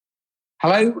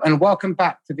Hello and welcome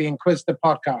back to the Inquisitor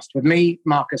podcast with me,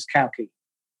 Marcus Kauke.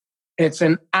 It's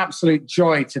an absolute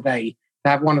joy today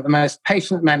to have one of the most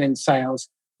patient men in sales,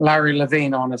 Larry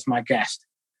Levine, on as my guest.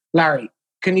 Larry,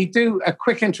 can you do a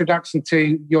quick introduction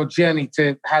to your journey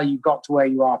to how you got to where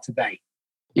you are today?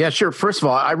 Yeah, sure. First of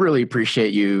all, I really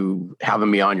appreciate you having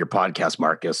me on your podcast,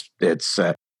 Marcus. It's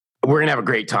we're going to have a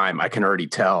great time. I can already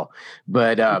tell.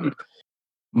 But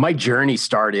my journey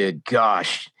started,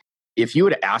 if you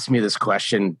would have asked me this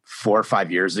question 4 or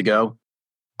 5 years ago,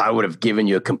 I would have given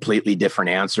you a completely different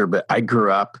answer. But I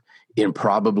grew up in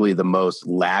probably the most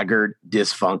laggard,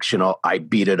 dysfunctional. I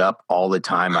beat it up all the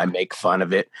time. I make fun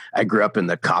of it. I grew up in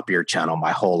the copier channel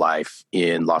my whole life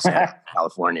in Los Angeles,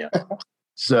 California.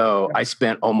 So I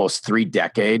spent almost 3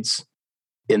 decades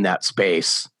in that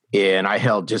space, and I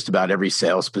held just about every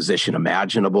sales position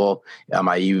imaginable.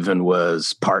 I even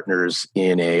was partners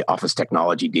in a office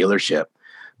technology dealership.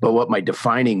 But what my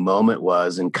defining moment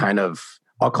was, and kind of,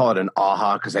 I'll call it an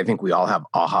aha, because I think we all have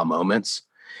aha moments,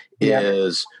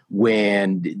 is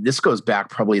when this goes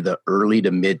back probably the early to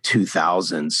mid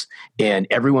 2000s. And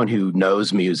everyone who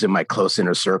knows me, who's in my close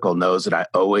inner circle, knows that I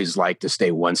always like to stay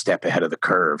one step ahead of the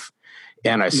curve.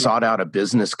 And I sought out a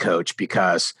business coach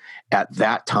because at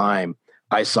that time,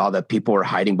 I saw that people were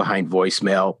hiding behind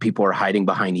voicemail, people were hiding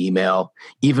behind email,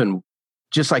 even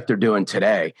just like they're doing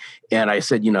today. And I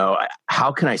said,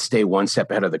 how can I stay one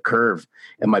step ahead of the curve?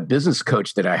 And my business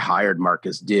coach that I hired,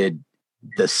 Marcus, did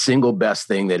the single best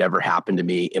thing that ever happened to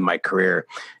me in my career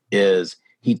is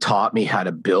he taught me how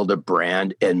to build a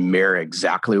brand and mirror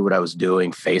exactly what I was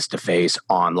doing face-to-face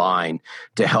online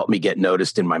to help me get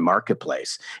noticed in my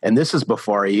marketplace. And this is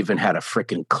before I even had a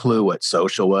freaking clue what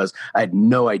social was. I had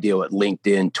no idea what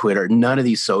LinkedIn, Twitter, none of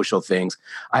these social things.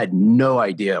 I had no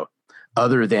idea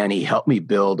other than he helped me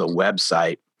build a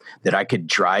website that I could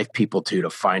drive people to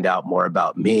find out more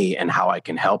about me and how I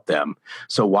can help them.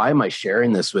 So why am I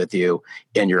sharing this with you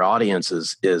and your audience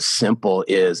is simple,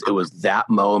 is it was that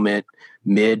moment,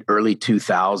 early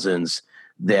 2000s,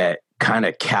 that kind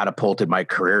of catapulted my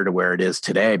career to where it is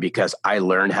today because I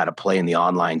learned how to play in the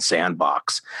online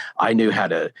sandbox. I knew how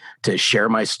to share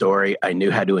my story. I knew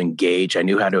how to engage. I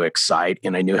knew how to excite,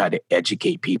 and I knew how to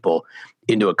educate people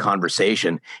into a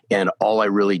conversation. And all I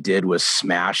really did was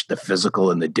smash the physical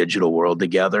and the digital world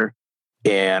together.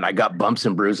 And I got bumps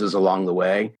and bruises along the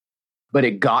way, but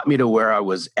it got me to where I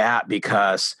was at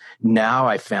because now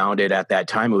I found it at that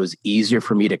time, it was easier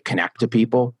for me to connect to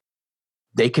people.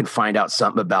 They could find out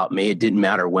something about me. It didn't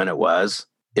matter when it was.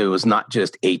 It was not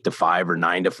just 8 to 5 or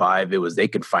 9 to 5. It was, they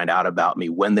could find out about me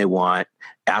when they want,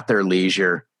 at their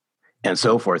leisure, and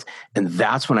so forth. And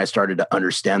that's when I started to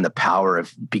understand the power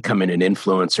of becoming an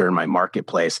influencer in my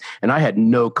marketplace. And I had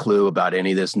no clue about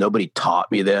any of this. Nobody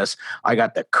taught me this. I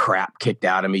got the crap kicked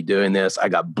out of me doing this. I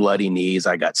got bloody knees.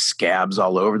 I got scabs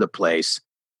all over the place.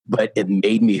 But it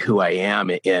made me who I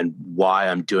am and why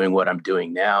I'm doing what I'm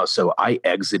doing now. So I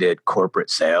exited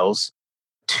corporate sales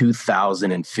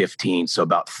 2015. So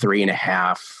about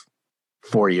 3.5,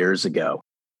 4 years ago.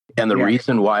 And the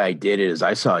reason why I did it is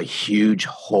I saw a huge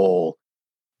hole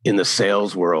in the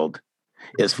sales world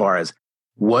as far as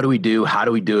what do we do? How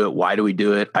do we do it? Why do we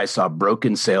do it? I saw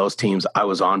broken sales teams. I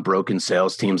was on broken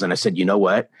sales teams. And I said, you know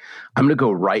what? I'm going to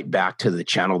go right back to the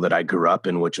channel that I grew up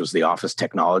in, which was the office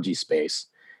technology space.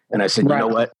 And I said, you know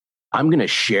what? I'm going to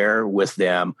share with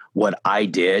them what I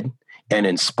did and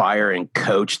inspire and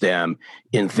coach them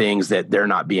in things that they're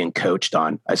not being coached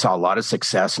on. I saw a lot of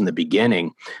success in the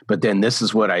beginning, but then this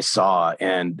is what I saw.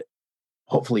 And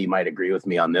hopefully you might agree with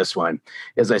me on this one,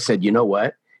 is I said, you know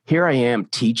what? Here I am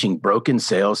teaching broken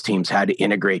sales teams how to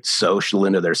integrate social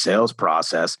into their sales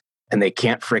process, and they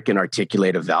can't fricking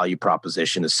articulate a value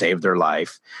proposition to save their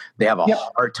life. They have a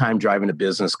hard time driving a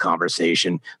business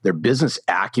conversation. Their business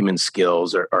acumen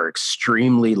skills are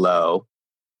extremely low.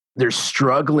 They're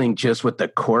struggling just with the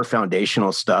core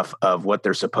foundational stuff of what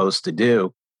they're supposed to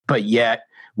do, but yet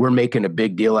we're making a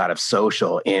big deal out of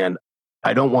social. And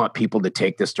I don't want people to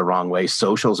take this the wrong way.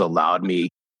 Social's allowed me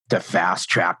to fast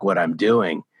track what I'm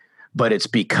doing, but it's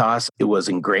because it was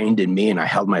ingrained in me and I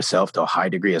held myself to a high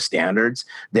degree of standards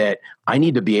that I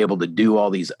need to be able to do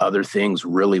all these other things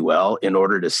really well in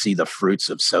order to see the fruits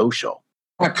of social.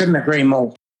 I couldn't agree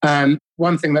more.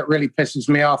 One thing that really pisses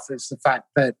me off is the fact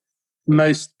that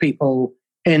most people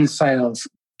in sales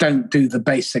don't do the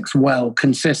basics well,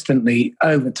 consistently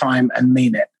over time and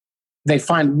mean it. They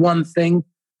find one thing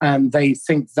and they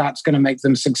think that's going to make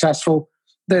them successful.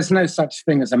 There's no such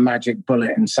thing as a magic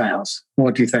bullet in sales.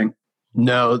 What do you think?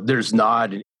 No, there's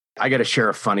not. I got to share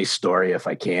a funny story if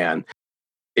I can.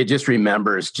 It just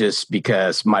remembers just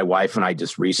because my wife and I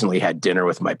just recently had dinner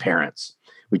with my parents.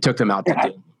 We took them out to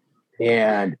dinner.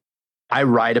 And I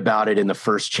write about it in the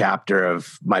first chapter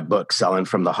of my book, Selling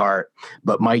from the Heart.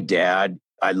 But my dad,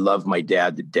 I love my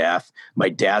dad to death. My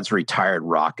dad's a retired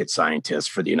rocket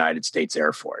scientist for the United States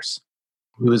Air Force.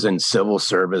 He was in civil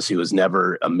service. He was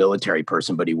never a military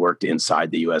person, but he worked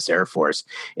inside the U.S. Air Force.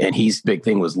 And his big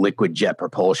thing was liquid jet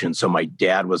propulsion. So my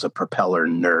dad was a propeller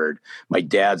nerd. My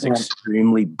dad's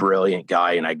extremely brilliant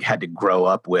guy. And I had to grow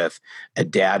up with a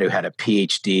dad who had a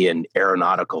PhD in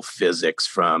aeronautical physics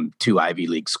from 2 Ivy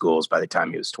League schools by the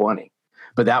time he was 20.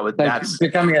 But that's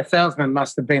becoming a salesman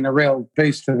must have been a real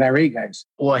boost to their egos.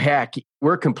 Well, heck,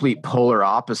 we're complete polar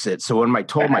opposites. So when I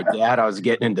told my dad I was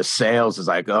getting into sales, it's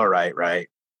like, oh, right.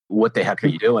 What the heck are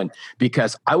you doing?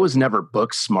 Because I was never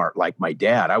book smart like my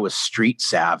dad. I was street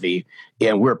savvy,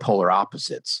 and we're polar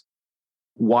opposites.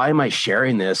 Why am I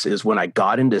sharing this is when I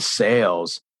got into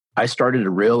sales, I started to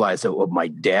realize that what my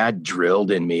dad drilled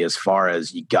in me as far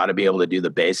as you got to be able to do the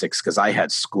basics, because I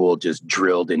had school just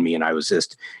drilled in me and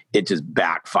it just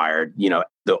backfired,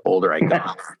 the older I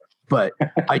got. But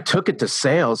I took it to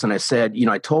sales and I said,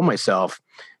 I told myself,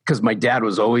 because my dad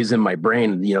was always in my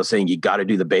brain, saying you got to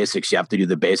do the basics. You have to do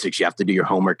the basics. You have to do your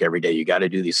homework every day. You got to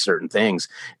do these certain things.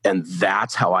 And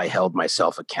that's how I held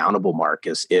myself accountable,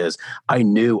 Marcus, is I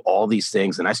knew all these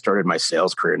things. And I started my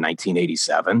sales career in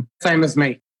 1987. Same as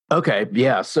me. Okay.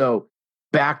 Yeah. So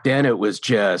back then it was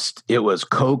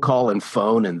cold call and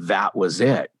phone, and that was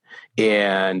it.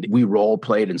 And we role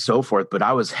played and so forth, but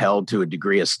I was held to a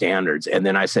degree of standards. And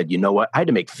then I said, you know what? I had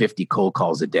to make 50 cold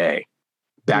calls a day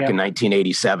back in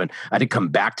 1987. I had to come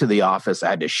back to the office. I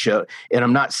had to show, and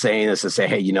I'm not saying this to say,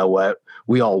 hey, you know what?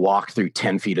 We all walked through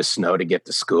 10 feet of snow to get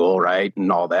to school, right?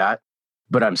 And all that.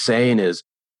 But I'm saying is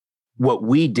what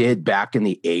we did back in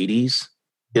the 80s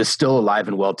is still alive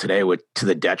and well today, to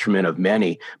the detriment of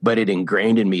many, but it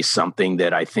ingrained in me something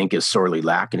that I think is sorely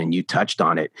lacking, and you touched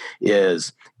on it,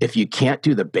 is if you can't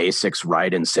do the basics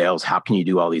right in sales, how can you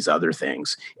do all these other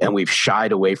things? And we've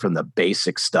shied away from the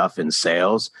basic stuff in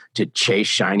sales to chase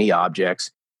shiny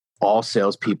objects. All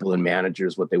salespeople and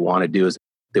managers, what they want to do is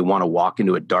they want to walk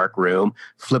into a dark room,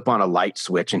 flip on a light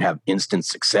switch, and have instant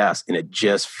success, and it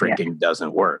just freaking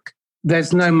doesn't work.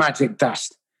 There's no magic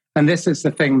dust. And this is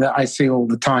the thing that I see all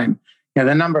the time.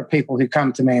 The number of people who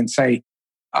come to me and say,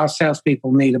 our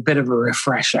salespeople need a bit of a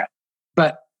refresher.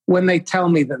 But when they tell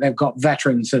me that they've got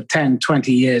veterans of 10,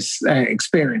 20 years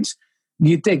experience,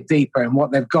 you dig deeper and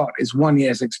what they've got is 1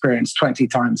 year's experience 20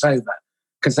 times over,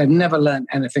 because they've never learned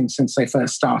anything since they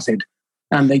first started.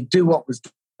 And they do what was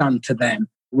done to them,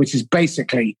 which is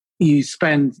basically you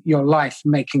spend your life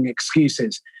making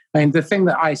excuses. And the thing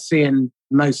that I see in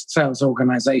most sales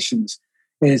organizations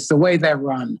is the way they're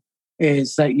run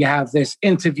is that you have this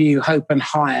interview, hope, and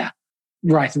hire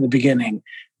right at the beginning.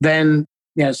 Then,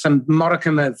 some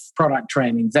modicum of product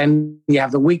training. Then you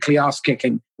have the weekly ass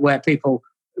kicking where people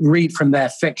read from their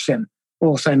fiction,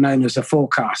 also known as a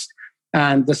forecast.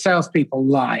 And the salespeople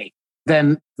lie.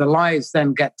 Then the lies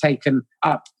then get taken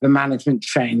up the management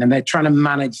chain and they're trying to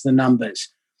manage the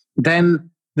numbers.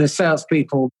 Then the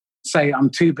salespeople say,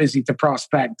 I'm too busy to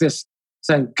prospect this,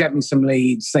 so get me some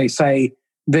leads. They say,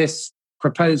 this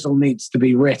proposal needs to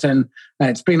be written.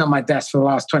 It's been on my desk for the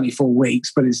last 24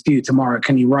 weeks, but it's due tomorrow.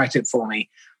 Can you write it for me?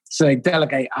 So they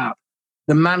delegate up.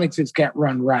 The managers get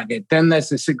run ragged. Then there's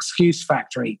this excuse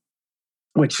factory,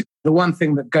 which the one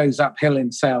thing that goes uphill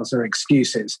in sales are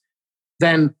excuses.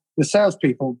 Then the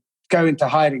salespeople go into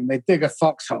hiding. They dig a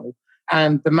foxhole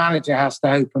and the manager has to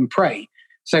hope and pray.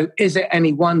 So is it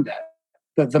any wonder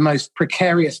that the most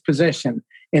precarious position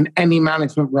in any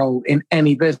management role in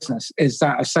any business is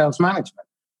that of sales management?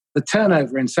 The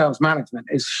turnover in sales management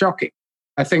is shocking.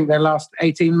 I think they last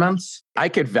 18 months. I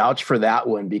could vouch for that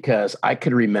one because I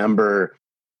could remember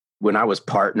when I was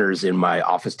partners in my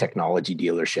office technology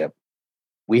dealership,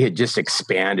 we had just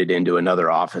expanded into another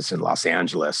office in Los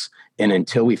Angeles. And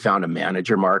until we found a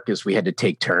manager, Marcus, we had to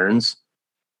take turns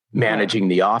managing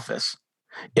the office.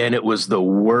 And it was the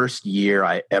worst year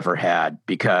I ever had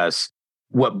because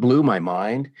what blew my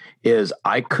mind is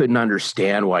I couldn't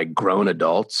understand why grown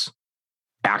adults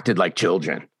acted like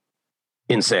children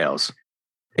in sales.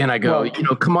 And I go,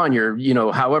 come on, you're,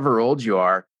 however old you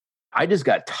are. I just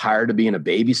got tired of being a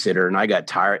babysitter and I got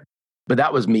tired. But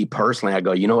that was me personally. I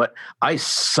go, you know what? I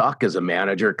suck as a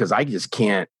manager because I just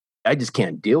can't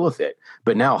deal with it.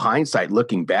 But now hindsight,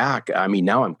 looking back,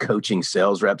 now I'm coaching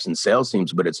sales reps and sales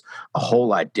teams, but it's a whole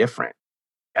lot different.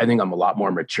 I think I'm a lot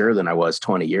more mature than I was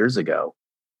 20 years ago.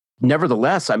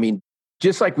 Nevertheless,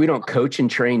 just like we don't coach and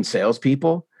train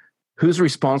salespeople, who's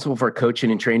responsible for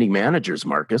coaching and training managers,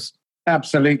 Marcus?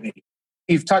 Absolutely.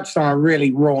 You've touched on a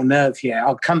really raw nerve here.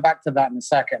 I'll come back to that in a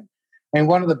second. And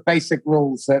one of the basic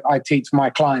rules that I teach my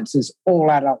clients is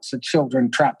all adults are children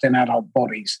trapped in adult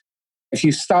bodies. If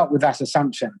you start with that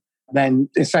assumption, then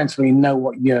essentially know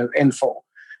what you're in for.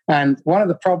 And one of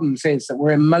the problems is that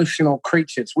we're emotional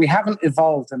creatures. We haven't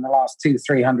evolved in the last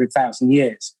 300,000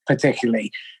 years,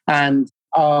 particularly. And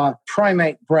our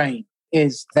primate brain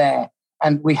is there.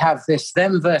 And we have this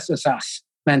them versus us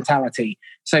mentality.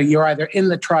 So you're either in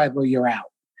the tribe or you're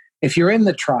out. If you're in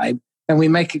the tribe, then we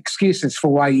make excuses for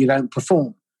why you don't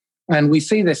perform. And we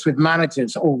see this with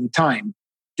managers all the time,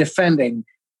 defending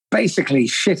basically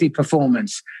shitty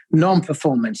performance,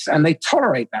 non-performance, and they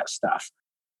tolerate that stuff.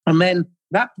 And then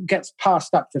that gets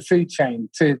passed up the food chain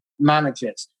to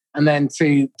managers, and then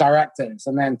to directors,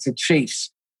 and then to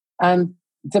chiefs. And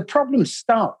the problem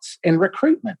starts in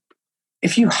recruitment.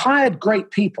 If you hired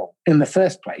great people in the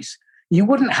first place, you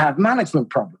wouldn't have management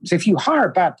problems. If you hire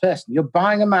a bad person, you're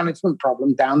buying a management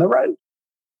problem down the road.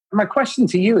 My question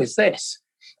to you is this: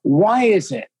 why is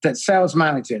it that sales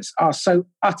managers are so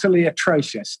utterly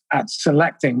atrocious at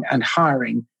selecting and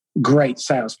hiring great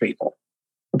salespeople?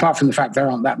 Apart from the fact there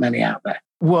aren't that many out there.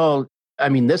 Well, I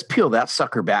mean, let's peel that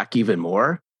sucker back even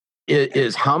more.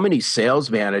 Is how many sales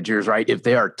managers, right? If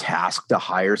they are tasked to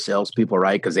hire salespeople,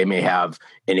 right? Because they may have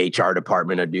an HR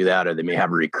department to do that, or they may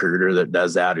have a recruiter that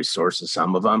does that, who sources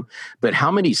some of them. But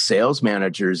how many sales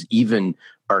managers even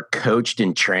are coached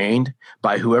and trained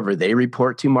by whoever they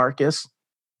report to, Marcus?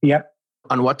 Yep.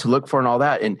 On what to look for and all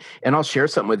that. And I'll share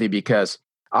something with you, because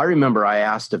I remember I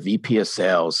asked a VP of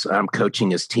sales, I'm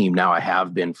coaching his team now, I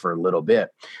have been for a little bit,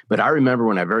 but I remember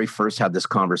when I very first had this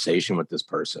conversation with this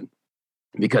person,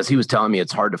 because he was telling me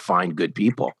it's hard to find good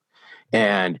people.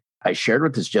 And I shared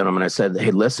with this gentleman, I said,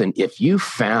 hey, listen, if you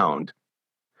found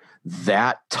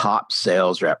that top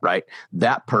sales rep, right?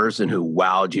 That person who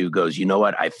wowed you, goes, you know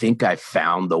what? I think I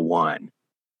found the one.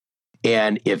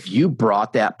 And if you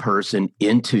brought that person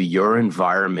into your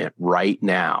environment right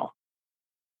now,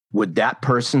 would that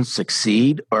person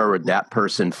succeed or would that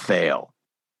person fail?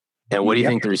 And what do you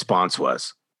think the response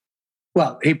was?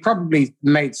 Well, he probably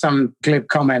made some glib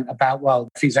comment about, well,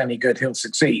 if he's any good, he'll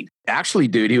succeed. Actually,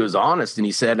 dude, he was honest and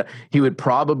he said he would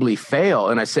probably fail.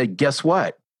 And I said, guess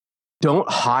what? Don't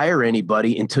hire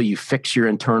anybody until you fix your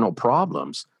internal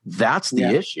problems. That's the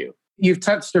issue. You've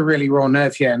touched a really raw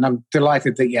nerve here, and I'm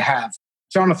delighted that you have.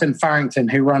 Jonathan Farrington,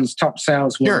 who runs Top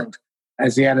Sales World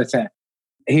as the editor,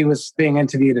 he was being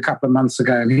interviewed a couple of months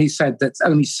ago, and he said that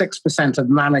only 6% of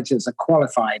managers are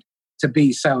qualified to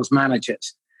be sales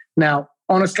managers. Now,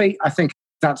 honestly, I think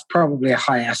that's probably a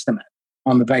high estimate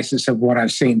on the basis of what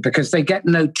I've seen, because they get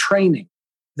no training.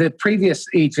 The previous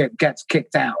Egypt gets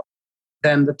kicked out.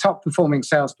 Then the top performing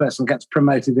salesperson gets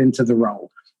promoted into the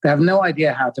role. They have no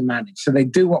idea how to manage. So they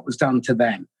do what was done to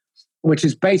them, which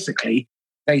is basically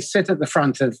they sit at the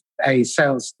front of a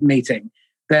sales meeting.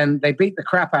 Then they beat the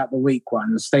crap out the weak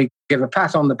ones. They give a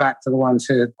pat on the back to the ones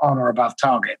who are on or above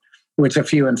target, which are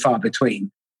few and far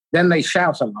between. Then they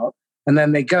shout a lot. And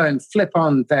then they go and flip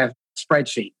on their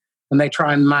spreadsheet and they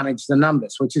try and manage the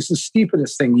numbers, which is the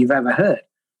stupidest thing you've ever heard.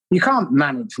 You can't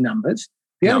manage numbers.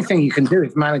 The only thing you can do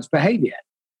is manage behavior.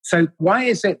 So why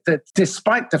is it that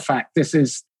despite the fact this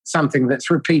is something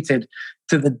that's repeated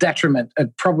to the detriment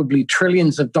of probably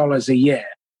trillions of dollars a year,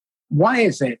 why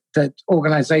is it that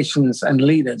organizations and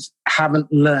leaders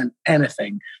haven't learned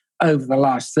anything over the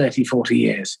last 30, 40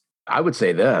 years? I would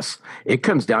say this, it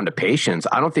comes down to patience.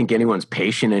 I don't think anyone's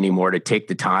patient anymore to take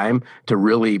the time to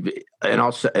really, and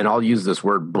I'll use this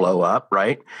word, blow up,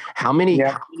 right? How many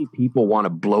people want to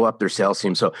blow up their sales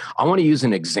team? So I want to use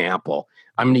an example.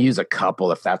 I'm going to use a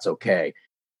couple if that's okay.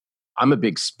 I'm a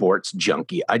big sports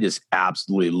junkie. I just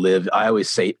absolutely live. I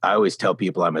always tell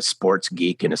people I'm a sports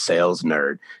geek and a sales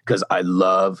nerd because I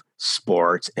love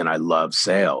sports and I love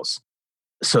sales.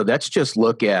 So let's just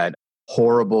look at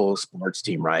horrible sports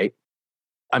team, right?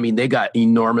 I mean, they got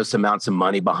enormous amounts of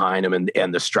money behind them,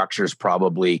 and the structure is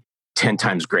probably 10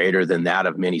 times greater than that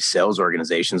of many sales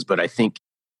organizations. But I think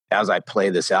as I play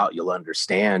this out, you'll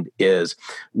understand is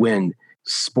when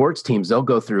sports teams, they'll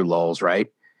go through lulls, right?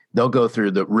 They'll go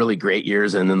through the really great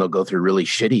years and then they'll go through really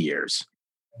shitty years.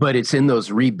 But it's in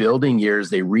those rebuilding years,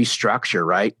 they restructure,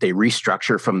 right? They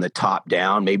restructure from the top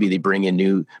down. Maybe they bring in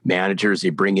new managers, they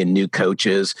bring in new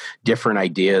coaches, different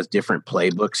ideas, different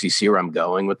playbooks. You see where I'm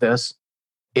going with this?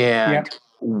 And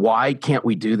why can't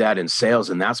we do that in sales?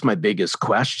 And that's my biggest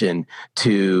question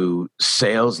to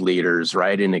sales leaders,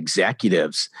 right? And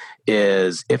executives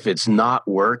is if it's not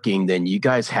working, then you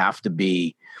guys have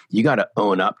to you got to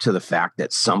own up to the fact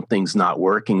that something's not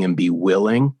working and be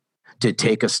willing to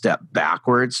take a step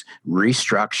backwards,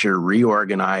 restructure,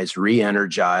 reorganize,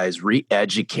 re-energize,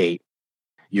 re-educate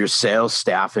your sales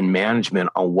staff and management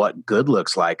on what good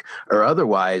looks like, or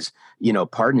otherwise,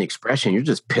 pardon the expression, you're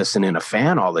just pissing in a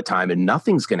fan all the time and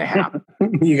nothing's going to happen.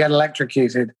 You get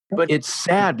electrocuted. But it's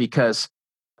sad because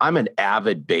I'm an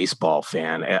avid baseball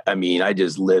fan. I mean, I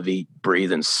just live, eat,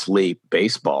 breathe, and sleep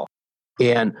baseball.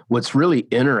 And what's really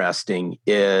interesting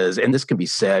is, and this can be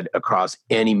said across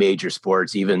any major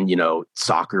sports, even,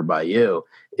 soccer by you,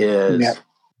 is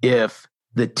if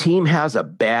the team has a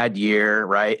bad year,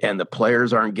 right, and the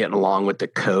players aren't getting along with the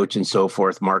coach and so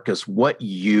forth, Marcus, what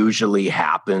usually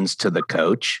happens to the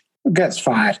coach? Gets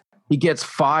fired. He gets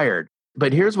fired.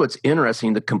 But here's what's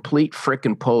interesting. The complete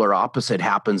frickin' polar opposite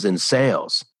happens in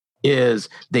sales. Is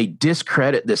they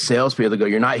discredit the salespeople. They go,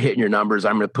 you're not hitting your numbers.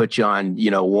 I'm going to put you on,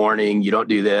 warning. You don't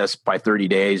do this by 30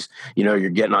 days.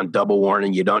 You're getting on double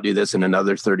warning. You don't do this in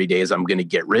another 30 days. I'm going to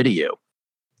get rid of you.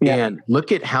 Yeah. And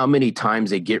look at how many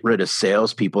times they get rid of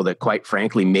salespeople that, quite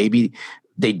frankly, maybe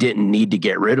they didn't need to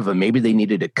get rid of them. Maybe they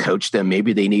needed to coach them.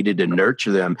 Maybe they needed to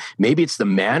nurture them. Maybe it's the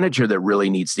manager that really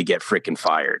needs to get frickin'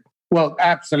 fired. Well,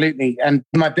 absolutely. And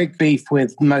my big beef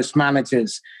with most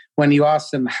managers, when you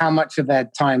ask them how much of their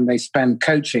time they spend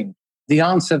coaching, the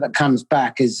answer that comes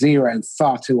back is zero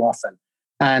far too often.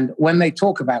 And when they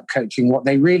talk about coaching, what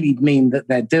they really mean that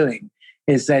they're doing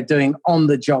is they're doing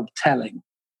on-the-job telling,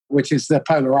 which is the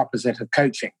polar opposite of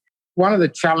coaching. One of the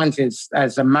challenges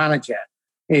as a manager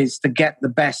is to get the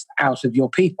best out of your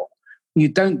people. You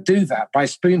don't do that by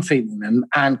spoon-feeding them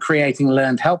and creating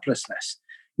learned helplessness.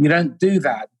 You don't do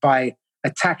that by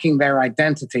attacking their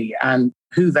identity and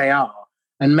who they are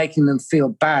and making them feel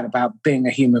bad about being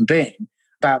a human being,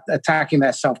 about attacking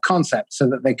their self-concept so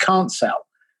that they can't sell.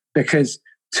 Because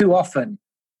too often,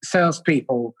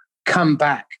 salespeople come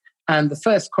back and the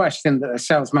first question that a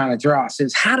sales manager asks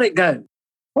is, how'd it go?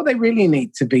 What they really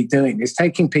need to be doing is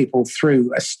taking people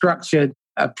through a structured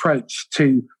approach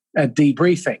to a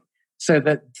debriefing so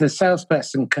that the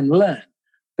salesperson can learn.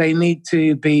 They need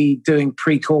to be doing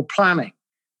pre-call planning.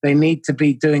 They need to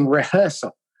be doing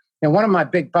rehearsal. And one of my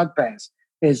big bugbears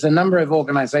is a number of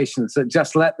organizations that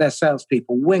just let their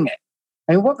salespeople wing it.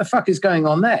 I mean, what the fuck is going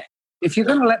on there? If you're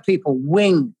going to let people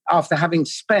wing after having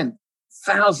spent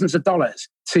thousands of dollars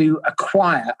to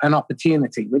acquire an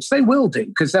opportunity, which they will do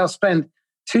because they'll spend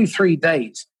 2-3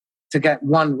 days to get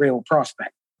one real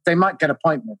prospect. They might get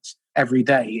appointments every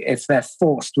day if they're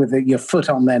forced with your foot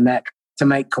on their neck to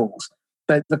make calls.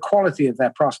 But the quality of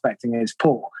their prospecting is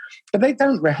poor. But they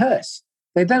don't rehearse.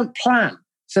 They don't plan.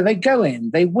 So they go in,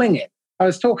 they wing it. I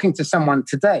was talking to someone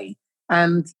today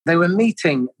and they were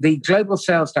meeting the global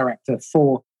sales director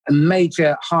for a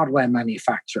major hardware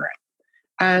manufacturer.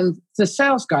 And the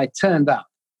sales guy turned up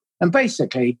and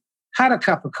basically had a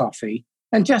cup of coffee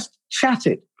and just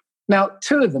chatted. Now,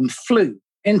 2 of them flew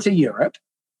into Europe.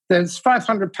 There's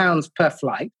 £500 per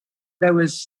flight. There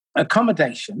was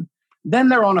accommodation. Then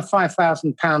they're on a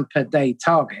 £5,000 per day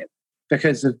target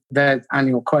because of their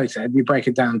annual quota. You break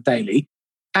it down daily.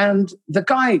 And the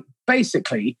guy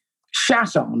basically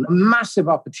shat on a massive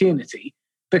opportunity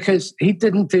because he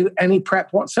didn't do any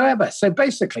prep whatsoever. So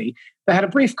basically, they had a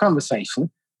brief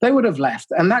conversation. They would have left,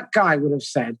 and that guy would have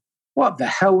said, what the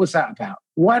hell was that about?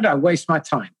 Why did I waste my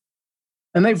time?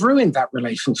 And they've ruined that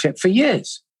relationship for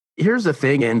years. Here's the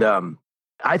thing, and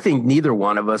I think neither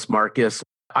one of us, Marcus,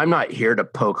 I'm not here to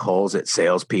poke holes at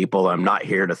salespeople. I'm not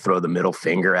here to throw the middle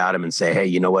finger at them and say, hey,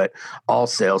 you know what? All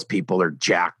salespeople are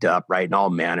jacked up, right? And all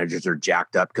managers are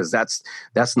jacked up, because that's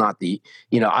not the,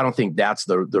 I don't think that's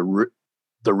the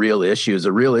real issue. Is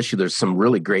the real issue. There's some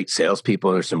really great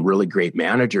salespeople and there's some really great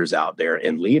managers out there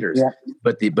and leaders. Yeah.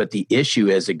 But the issue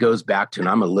is, it goes back to, and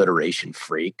I'm a alliteration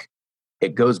freak.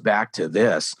 It goes back to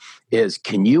this is,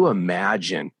 can you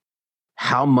imagine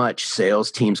how much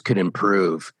sales teams could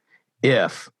improve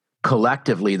if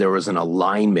collectively there was an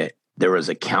alignment, there was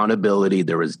accountability,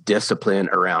 there was discipline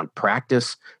around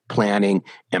practice, planning,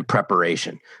 and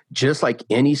preparation? Just like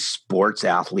any sports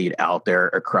athlete out there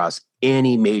across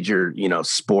any major,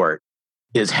 sport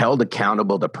is held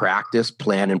accountable to practice,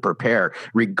 plan, and prepare,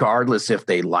 regardless if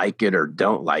they like it or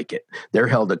don't like it. They're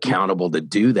held accountable to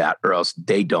do that, or else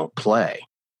they don't play.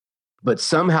 But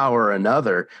somehow or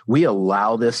another, we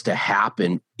allow this to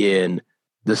happen in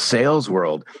the sales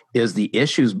world. Is the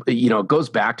issues, it goes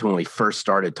back to when we first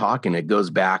started talking. It goes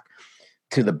back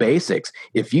to the basics.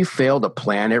 If you fail to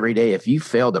plan every day, if you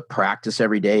fail to practice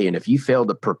every day, and if you fail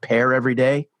to prepare every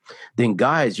day, then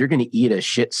guys, you're going to eat a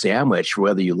shit sandwich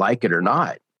whether you like it or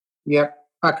not. Yeah,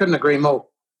 I couldn't agree more.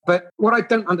 But what I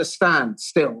don't understand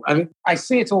still, I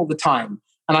see it all the time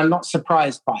and I'm not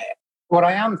surprised by it. What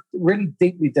I am really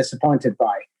deeply disappointed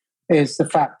by is the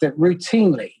fact that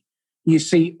routinely you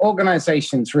see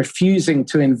organizations refusing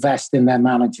to invest in their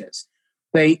managers.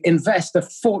 They invest a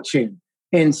fortune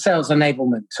in sales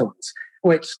enablement tools,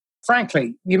 which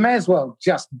frankly, you may as well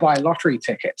just buy lottery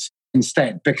tickets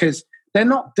instead, because they're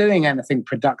not doing anything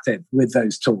productive with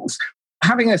those tools.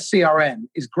 Having a CRM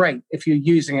is great if you're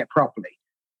using it properly.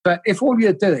 But if all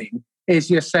you're doing is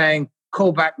you're saying,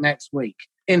 call back next week,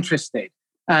 interested,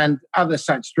 and other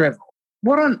such drivel,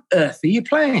 what on earth are you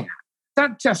playing at?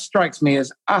 That just strikes me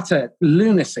as utter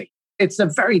lunacy. It's the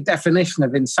very definition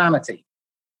of insanity.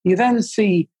 You then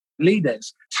see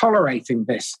leaders tolerating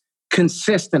this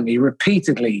consistently,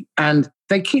 repeatedly, and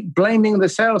they keep blaming the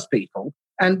salespeople.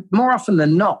 And more often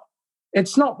than not,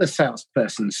 it's not the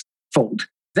salesperson's fault.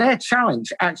 Their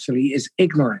challenge actually is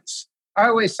ignorance. I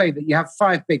always say that you have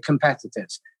 5 big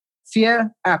competitors: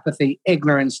 fear, apathy,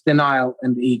 ignorance, denial,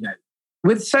 and ego.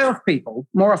 With salespeople,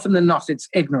 more often than not, it's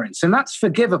ignorance, and that's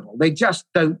forgivable. They just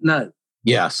don't know.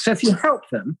 Yes. So if you help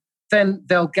them, then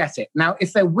they'll get it. Now,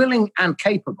 if they're willing and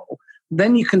capable,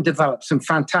 then you can develop some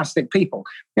fantastic people.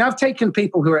 Now, I've taken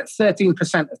people who are at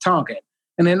 13% of target,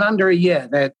 and in under a year,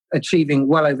 they're achieving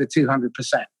well over 200%.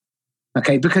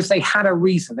 Okay, because they had a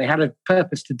reason, they had a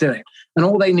purpose to do it, and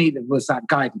all they needed was that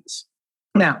guidance.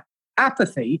 Now,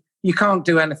 apathy, you can't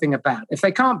do anything about. If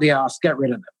they can't be asked, get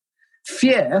rid of them.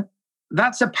 Fear,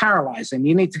 that's a paralyzing.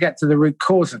 You need to get to the root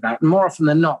cause of that. And more often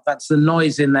than not, that's the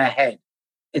noise in their head.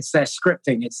 It's their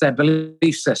scripting, it's their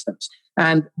belief systems.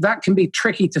 And that can be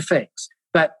tricky to fix.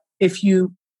 But if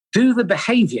you do the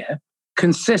behavior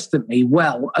consistently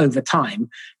well over time,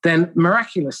 then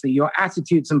miraculously your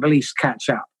attitudes and beliefs catch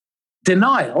up.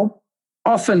 Denial,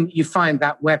 often you find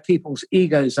that where people's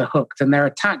egos are hooked and they're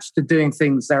attached to doing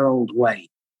things their old way.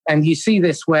 And you see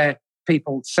this where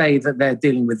people say that they're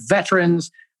dealing with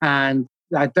veterans and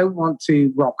I don't want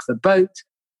to rock the boat,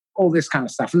 all this kind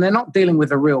of stuff. And they're not dealing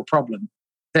with a real problem.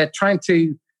 They're trying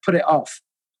to put it off.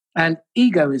 And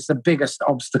ego is the biggest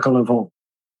obstacle of all.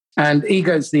 And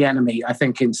ego's the enemy, I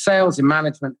think, in sales, in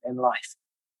management, in life.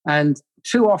 And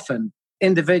too often,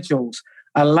 individuals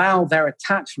allow their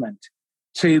attachment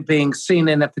to being seen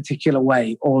in a particular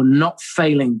way or not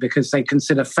failing because they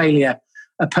consider failure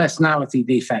a personality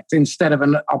defect instead of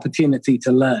an opportunity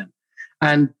to learn.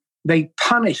 And they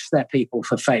punish their people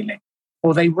for failing,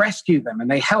 or they rescue them and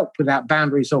they help without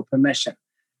boundaries or permission.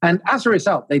 And as a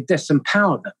result, they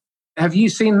disempower them. Have you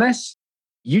seen this?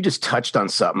 You just touched on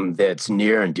something that's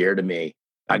near and dear to me.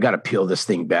 I got to peel this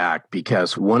thing back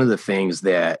because one of the things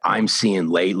that I'm seeing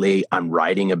lately, I'm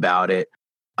writing about it,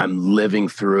 I'm living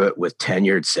through it with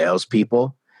tenured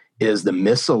salespeople, is the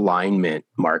misalignment,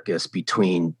 Marcus,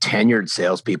 between tenured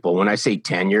salespeople. When I say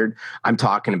tenured, I'm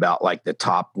talking about like the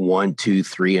top 1, 2,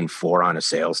 3, and 4 on a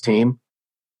sales team.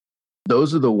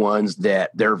 Those are the ones that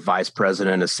their vice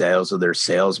president of sales or their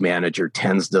sales manager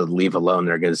tends to leave alone.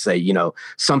 They're going to say,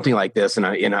 something like this. And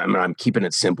I'm keeping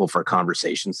it simple for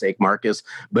conversation's sake, Marcus.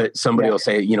 But somebody will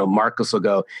say, Marcus will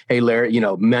go, hey, Larry,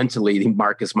 mentally,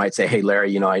 Marcus might say, hey,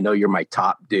 Larry, I know you're my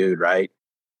top dude, right?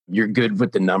 You're good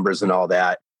with the numbers and all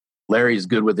that. Larry's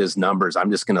good with his numbers. I'm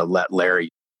just going to let Larry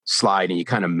slide, and you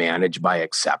kind of manage by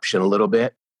exception a little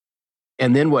bit.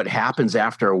 And then what happens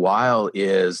after a while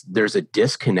is there's a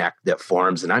disconnect that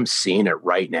forms, and I'm seeing it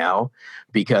right now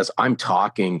because I'm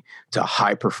talking to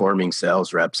high-performing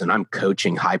sales reps and I'm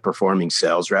coaching high-performing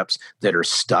sales reps that are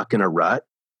stuck in a rut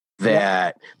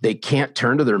that they can't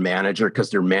turn to their manager because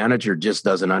their manager just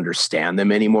doesn't understand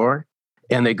them anymore.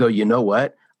 And they go, you know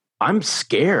what? I'm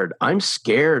scared. I'm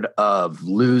scared of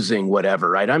losing whatever,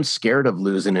 right? I'm scared of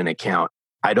losing an account.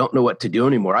 I don't know what to do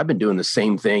anymore. I've been doing the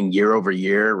same thing year over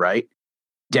year, right?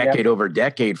 Decade over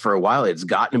decade for a while. It's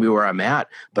gotten to me where I'm at,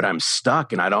 but I'm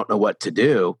stuck and I don't know what to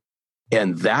do.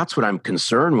 And that's what I'm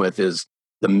concerned with is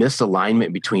the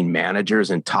misalignment between managers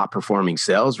and top performing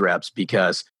sales reps,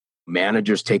 because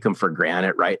managers take them for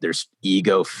granted, right? There's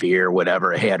ego, fear,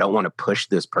 whatever. Hey, I don't want to push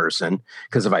this person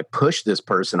because if I push this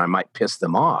person, I might piss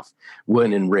them off.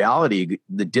 When in reality,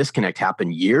 the disconnect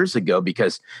happened years ago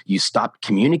because you stopped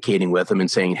communicating with them and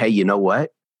saying, hey, you know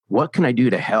what? What can I do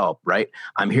to help, right?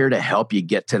 I'm here to help you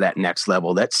get to that next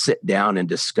level. Let's sit down and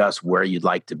discuss where you'd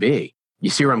like to be. You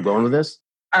see where I'm going with this?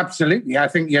 Absolutely. I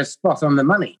think you're spot on the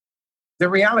money. The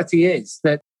reality is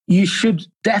that you should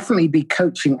definitely be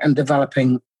coaching and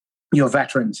developing your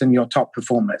veterans and your top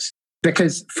performers,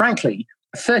 because frankly,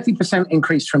 a 30%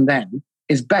 increase from them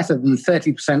is better than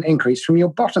 30% increase from your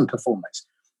bottom performers.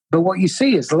 But what you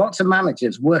see is lots of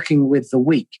managers working with the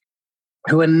weak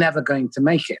who are never going to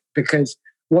make it because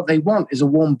what they want is a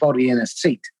warm body in a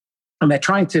seat, and they're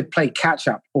trying to play catch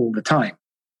up all the time.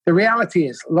 The reality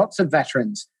is lots of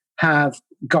veterans have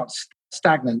got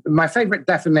stagnant. My favorite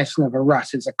definition of a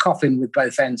rut is a coffin with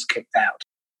both ends kicked out.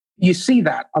 You see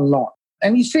that a lot.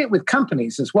 And you see it with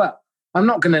companies as well. I'm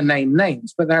not going to name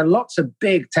names, but there are lots of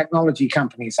big technology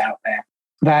companies out there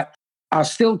that are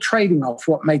still trading off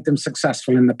what made them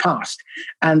successful in the past.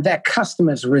 And their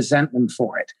customers resent them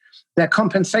for it. Their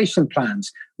compensation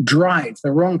plans drive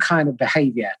the wrong kind of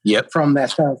behavior from their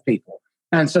salespeople.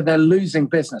 And so they're losing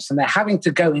business and they're having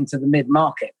to go into the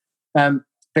mid-market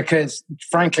because,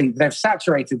 frankly, they've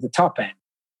saturated the top end.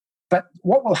 But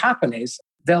what will happen is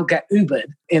they'll get Ubered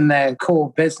in their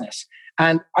core business.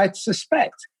 And I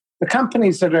suspect the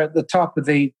companies that are at the top of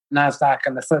the NASDAQ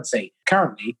and the FTSE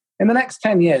currently, in the next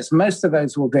 10 years, most of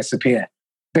those will disappear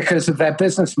because of their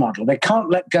business model. They can't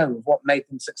let go of what made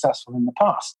them successful in the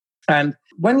past. And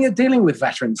when you're dealing with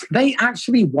veterans, they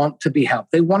actually want to be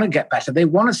helped. They want to get better. They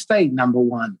want to stay number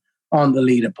one on the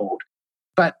leaderboard.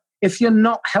 But if you're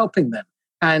not helping them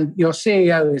and your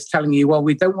CEO is telling you, well,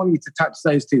 we don't want you to touch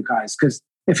those two guys because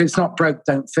if it's not broke,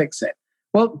 don't fix it.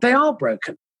 Well, they are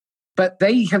broken, but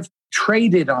they have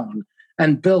traded on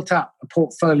and built up a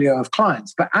portfolio of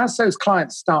clients. But as those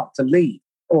clients start to leave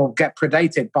or get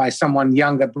predated by someone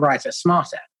younger, brighter,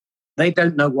 smarter, they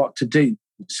don't know what to do.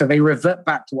 So they revert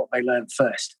back to what they learned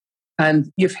first.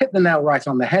 And you've hit the nail right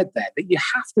on the head there, that you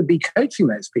have to be coaching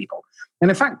those people. And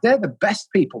in fact, they're the best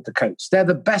people to coach. They're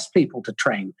the best people to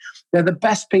train. They're the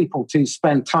best people to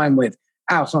spend time with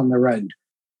out on the road.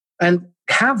 And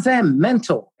have them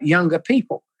mentor younger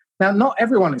people. Now, not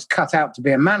everyone is cut out to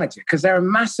be a manager because they're a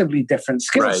massively different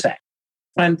skill set.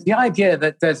 And the idea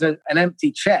that there's an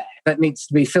empty chair that needs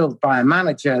to be filled by a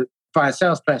manager, by a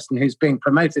salesperson who's being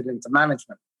promoted into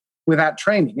management without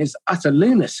training is utter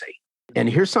lunacy. And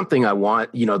here's something I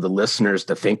want, the listeners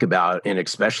to think about, and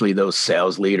especially those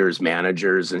sales leaders,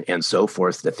 managers, and so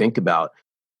forth to think about.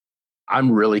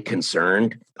 I'm really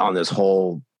concerned on this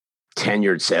whole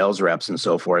tenured sales reps and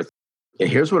so forth. And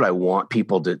here's what I want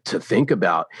people to think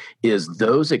about is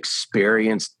those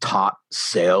experienced top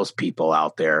salespeople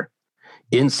out there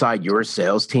inside your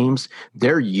sales teams,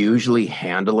 they're usually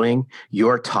handling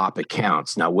your top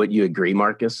accounts. Now, would you agree,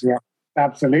 Marcus? Yeah,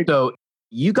 absolutely. So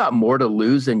you got more to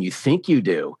lose than you think you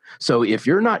do. So if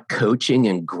you're not coaching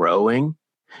and growing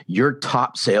your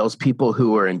top salespeople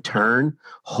who are in turn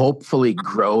hopefully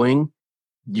growing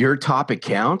your top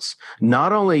accounts,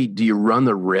 not only do you run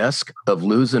the risk of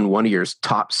losing one of your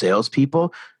top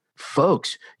salespeople,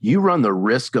 folks, you run the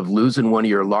risk of losing one of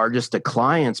your largest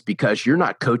clients because you're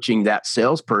not coaching that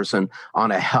salesperson on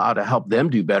how to help them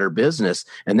do better business.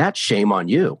 And that's shame on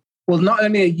you. Well, not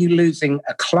only are you losing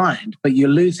a client, but you're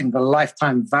losing the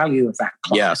lifetime value of that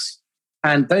client. Yes.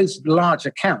 And those large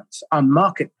accounts are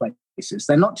marketplaces.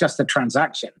 They're not just a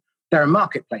transaction. They're a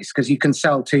marketplace because you can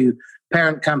sell to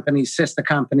parent companies, sister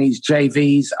companies,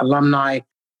 JVs, alumni,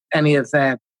 any of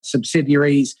their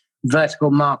subsidiaries,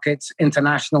 vertical markets,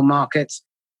 international markets.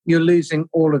 You're losing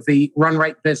all of the run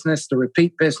rate business, the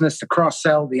repeat business, the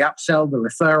cross-sell, the upsell, the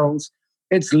referrals.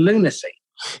 It's lunacy.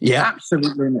 Yeah.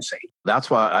 Absolute lunacy. That's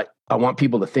why I want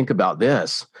people to think about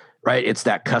this, right? It's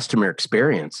that customer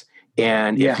experience.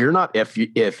 And if you're not, if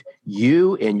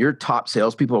you and your top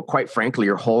salespeople, quite frankly,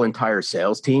 your whole entire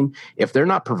sales team, if they're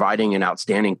not providing an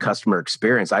outstanding customer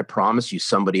experience, I promise you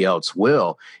somebody else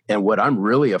will. And what I'm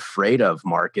really afraid of,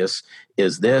 Marcus,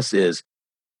 is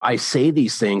I say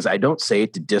these things, I don't say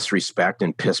it to disrespect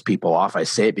and piss people off. I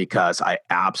say it because I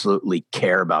absolutely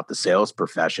care about the sales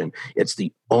profession. It's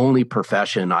the only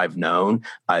profession I've known.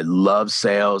 I love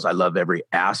sales. I love every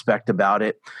aspect about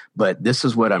it. But this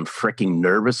is what I'm freaking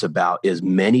nervous about is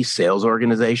many sales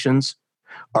organizations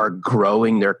are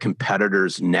growing their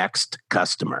competitors' next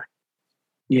customer.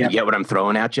 Yeah. You get what I'm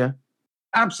throwing at you?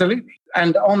 Absolutely.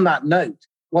 And on that note,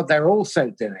 what they're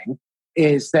also doing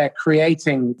is they're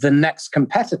creating the next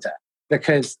competitor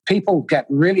because people get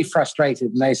really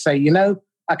frustrated and they say,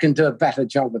 I can do a better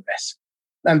job of this.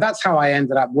 And that's how I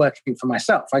ended up working for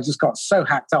myself. I just got so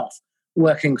hacked off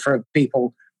working for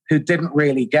people who didn't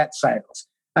really get sales.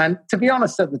 And to be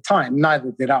honest, at the time,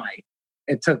 neither did I.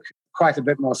 It took quite a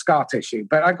bit more scar tissue,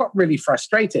 but I got really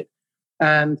frustrated.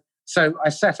 And so I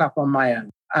set up on my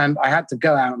own and I had to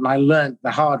go out and I learned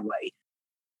the hard way.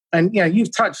 And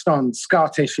you've touched on scar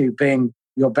tissue being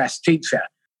your best teacher.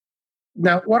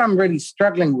 Now, what I'm really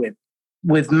struggling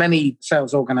with many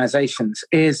sales organizations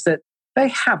is that they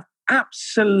have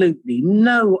absolutely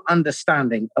no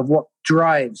understanding of what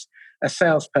drives a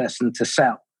salesperson to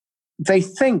sell. They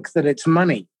think that it's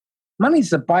money.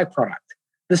 Money's a byproduct.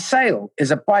 The sale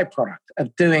is a byproduct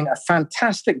of doing a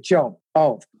fantastic job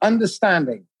of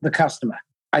understanding the customer,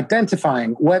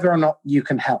 identifying whether or not you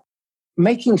can help,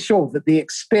 making sure that the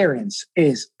experience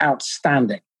is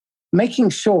outstanding. making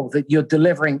sure that you're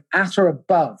delivering at or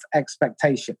above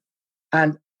expectation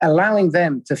and allowing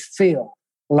them to feel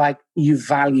like you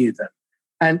value them.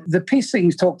 And the piece that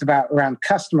you talked about around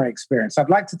customer experience, I'd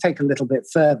like to take a little bit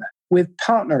further with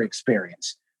partner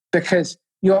experience, because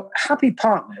your happy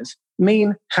partners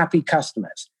mean happy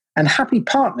customers. And happy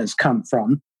partners come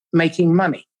from making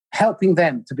money, helping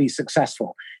them to be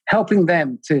successful, helping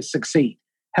them to succeed,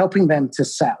 helping them to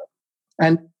sell.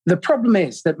 And the problem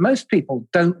is that most people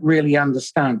don't really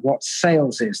understand what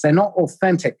sales is. They're not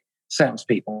authentic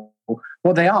salespeople.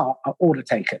 What they are order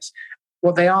takers.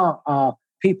 What they are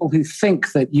people who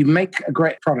think that you make a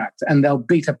great product and they'll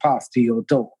beat a path to your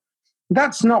door.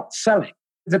 That's not selling.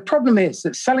 The problem is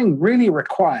that selling really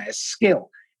requires skill.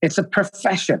 It's a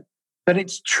profession, but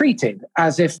it's treated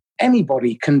as if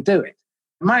anybody can do it.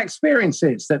 My experience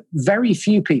is that very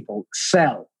few people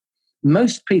sell.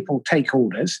 Most people take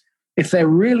orders. If they're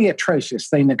really atrocious,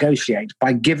 they negotiate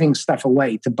by giving stuff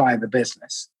away to buy the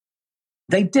business.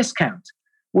 They discount,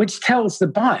 which tells the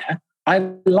buyer,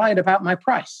 I lied about my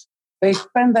price. They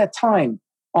spend their time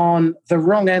on the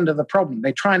wrong end of the problem.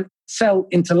 They try and sell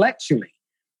intellectually,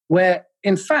 where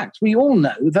in fact, we all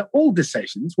know that all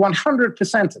decisions,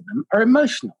 100% of them, are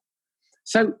emotional.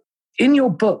 So in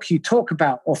your book, you talk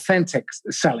about authentic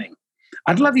selling.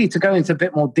 I'd love you to go into a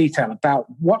bit more detail about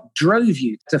what drove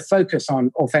you to focus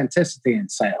on authenticity in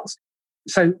sales.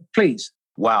 So please.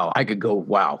 Wow, I could go,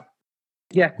 wow.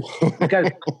 Yeah, go.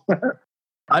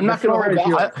 I'm not going to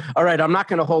hold back. All right, I'm not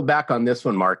going to hold back on this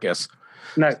one, Marcus.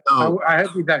 No, so, I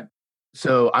hope you don't.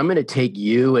 So I'm going to take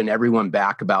you and everyone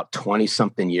back about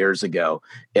 20-something years ago.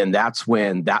 And that's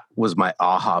when that was my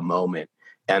aha moment.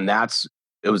 And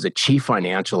it was a chief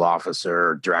financial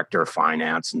officer, director of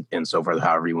finance, and so forth,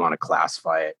 however you want to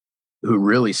classify it, who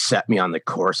really set me on the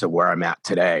course of where I'm at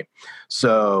today.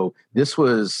 So it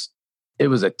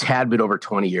was a tad bit over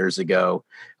 20 years ago.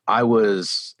 I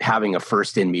was having a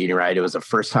first-in meeting, right? It was the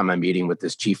first time I'm meeting with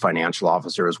this chief financial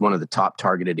officer. It was one of the top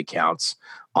targeted accounts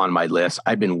on my list.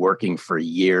 I'd been working for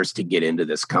years to get into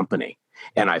this company.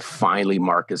 And I finally,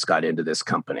 Marcus, got into this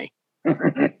company.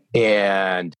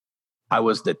 And I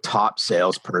was the top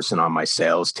salesperson on my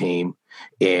sales team.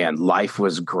 And life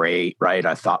was great, right?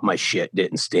 I thought my shit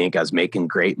didn't stink. I was making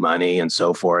great money and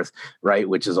so forth, right?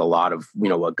 Which is a lot of,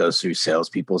 what goes through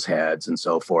salespeople's heads and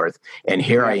so forth. And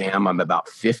here I am, I'm about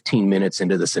 15 minutes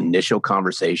into this initial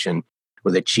conversation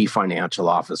with a chief financial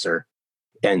officer.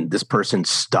 And this person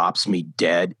stops me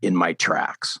dead in my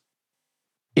tracks,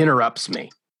 interrupts me.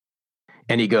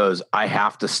 And he goes, I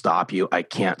have to stop you. I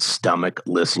can't stomach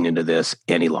listening to this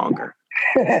any longer.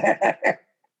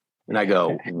 And I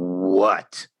go,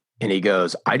 what? And he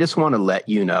goes, I just want to let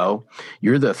you know,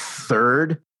 you're the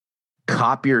third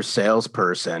copier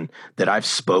salesperson that I've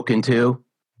spoken to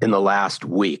in the last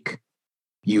week.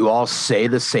 You all say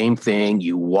the same thing.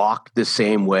 You walk the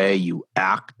same way. You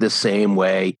act the same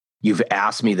way. You've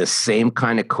asked me the same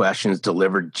kind of questions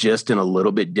delivered just in a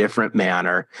little bit different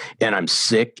manner. And I'm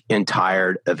sick and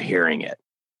tired of hearing it.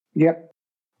 Yep.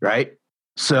 Right?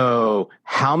 So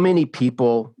how many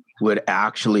people would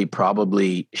actually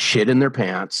probably shit in their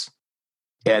pants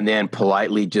and then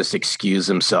politely just excuse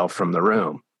themselves from the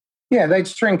room? Yeah, they'd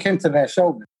shrink into their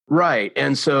shoulder. Right.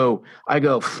 And so I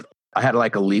had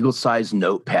like a legal size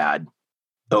notepad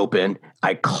open.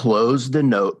 I closed the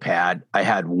notepad. I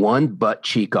had one butt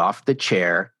cheek off the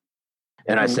chair.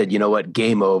 And I said, you know what?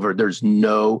 Game over. There's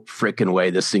no freaking way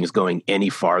this thing's going any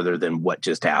farther than what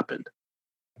just happened.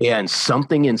 And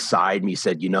something inside me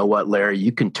said, you know what, Larry,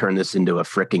 you can turn this into a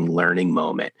freaking learning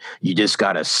moment. You just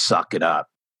got to suck it up.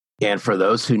 And for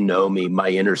those who know me, my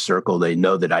inner circle, they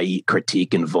know that I eat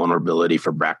critique and vulnerability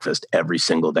for breakfast every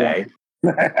single day.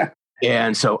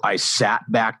 And so I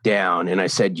sat back down and I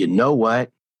said, you know what?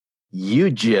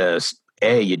 You just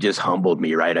humbled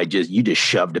me, right? You just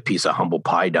shoved a piece of humble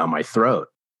pie down my throat.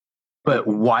 But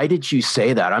why did you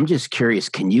say that? I'm just curious.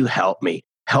 Can you help me?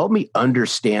 Help me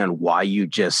understand why you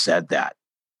just said that.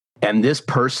 And this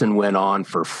person went on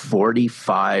for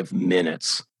 45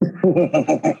 minutes.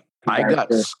 I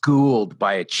got schooled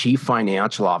by a chief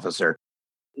financial officer,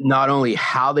 not only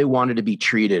how they wanted to be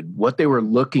treated, what they were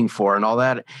looking for and all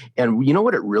that. And you know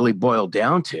what it really boiled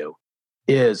down to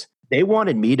is they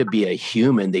wanted me to be a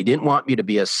human. They didn't want me to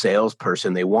be a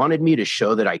salesperson. They wanted me to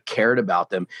show that I cared about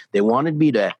them. They wanted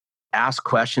me to ask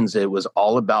questions that was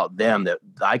all about them, that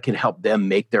I can help them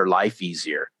make their life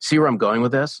easier. See where I'm going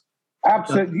with this?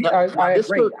 Absolutely. I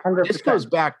agree. 100%. This goes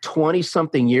back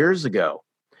 20-something years ago.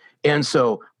 And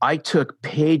so I took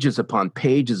pages upon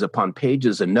pages upon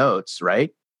pages of notes,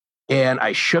 right? And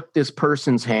I shook this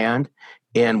person's hand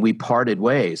and we parted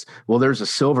ways. Well, there's a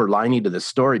silver lining to the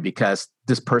story because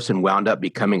this person wound up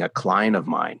becoming a client of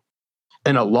mine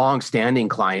and a long-standing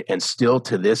client. And still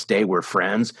to this day, we're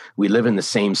friends. We live in the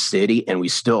same city and we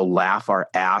still laugh our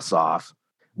ass off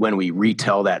when we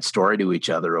retell that story to each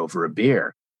other over a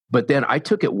beer. But then I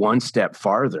took it one step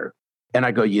farther and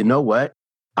I go, you know what?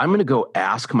 I'm going to go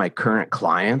ask my current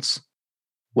clients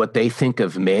what they think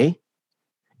of me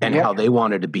and how they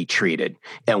wanted to be treated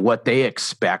and what they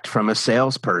expect from a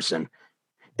salesperson.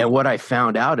 And what I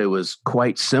found out, it was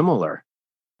quite similar.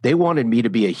 They wanted me to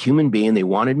be a human being. They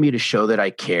wanted me to show that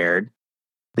I cared.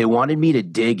 They wanted me to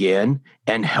dig in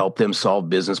and help them solve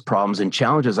business problems and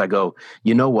challenges. I go,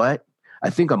 you know what? I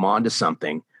think I'm onto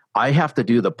something. I have to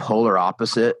do the polar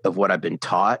opposite of what I've been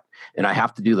taught. And I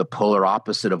have to do the polar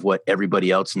opposite of what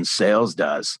everybody else in sales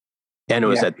does. And it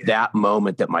was at that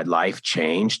moment that my life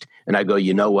changed. And I go,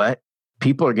 you know what?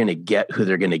 People are going to get who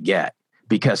they're going to get.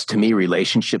 Because to me,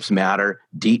 relationships matter,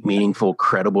 deep, meaningful,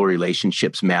 credible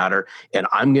relationships matter. And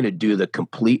I'm going to do the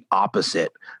complete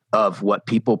opposite of what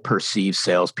people perceive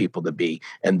salespeople to be.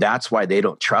 And that's why they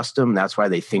don't trust them. That's why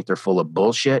they think they're full of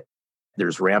bullshit.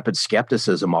 There's rampant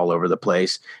skepticism all over the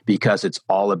place because it's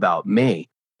all about me.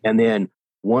 And then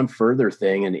one further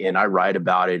thing, and I write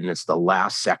about it, and it's the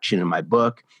last section in my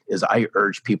book, is I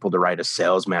urge people to write a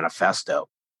sales manifesto.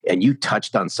 And you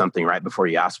touched on something right before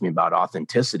you asked me about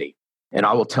authenticity. And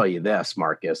I will tell you this,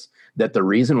 Marcus, that the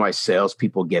reason why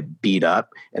salespeople get beat up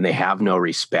and they have no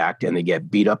respect and they get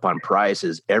beat up on price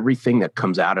is everything that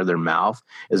comes out of their mouth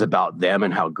is about them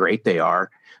and how great they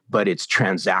are, but it's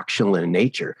transactional in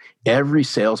nature. Every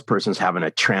salesperson's having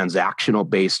a transactional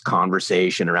based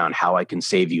conversation around how I can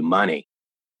save you money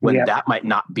when that might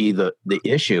not be the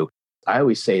issue. I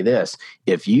always say this,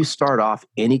 if you start off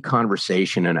any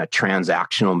conversation in a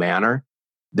transactional manner,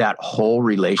 that whole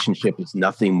relationship is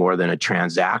nothing more than a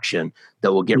transaction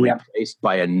that will get replaced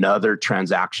by another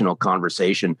transactional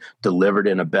conversation delivered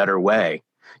in a better way.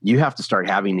 You have to start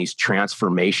having these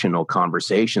transformational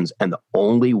conversations. And the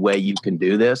only way you can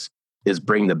do this is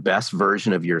bring the best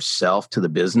version of yourself to the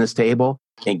business table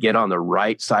and get on the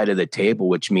right side of the table,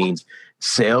 which means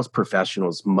sales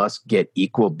professionals must get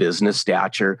equal business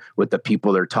stature with the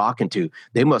people they're talking to.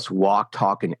 They must walk,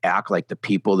 talk, and act like the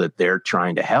people that they're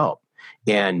trying to help.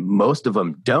 And most of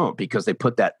them don't because they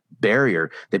put that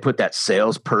barrier, they put that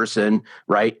salesperson,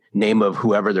 right, name of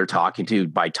whoever they're talking to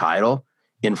by title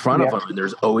in front of them. And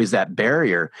there's always that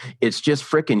barrier. It's just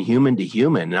freaking human to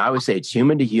human. And I always say it's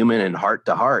human to human and heart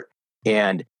to heart.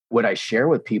 And what I share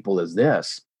with people is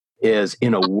this, is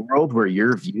in a world where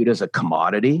you're viewed as a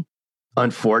commodity,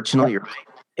 unfortunately,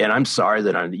 and I'm sorry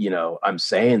that I'm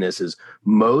saying this, is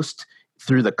most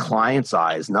through the client's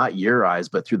eyes, not your eyes,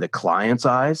 but through the client's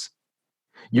eyes,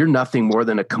 you're nothing more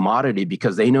than a commodity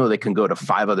because they know they can go to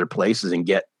 5 other places and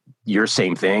get your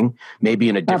same thing, maybe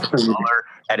in a different color,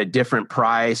 at a different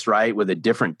price, right? With a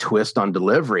different twist on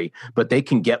delivery, but they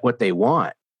can get what they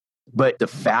want. But the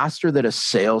faster that a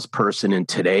salesperson in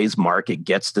today's market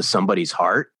gets to somebody's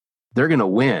heart, they're going to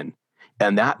win.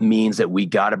 And that means that we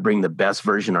got to bring the best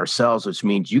version ourselves, which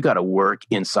means you got to work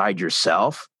inside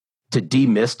yourself to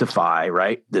demystify,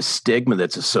 right, the stigma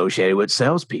that's associated with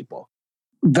salespeople.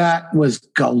 That was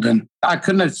golden. I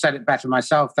couldn't have said it better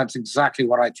myself. That's exactly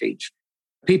what I teach.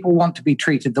 People want to be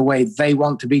treated the way they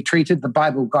want to be treated. The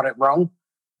Bible got it wrong.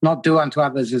 Not do unto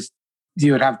others as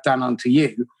you would have done unto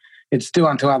you. It's do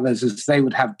unto others as they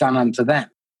would have done unto them.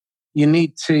 You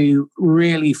need to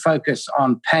really focus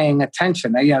on paying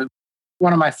attention.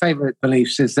 One of my favorite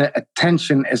beliefs is that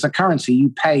attention is a currency. You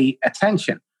pay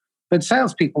attention. But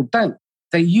salespeople don't.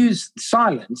 They use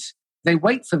silence. They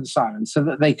wait for the silence so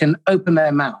that they can open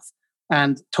their mouth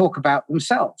and talk about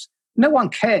themselves. No one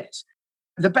cares.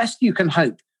 The best you can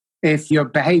hope, if you're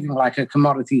behaving like a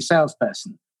commodity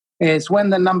salesperson, is when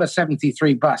the number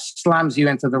 73 bus slams you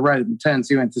into the road and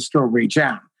turns you into strawberry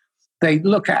jam. They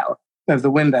look out of the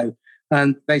window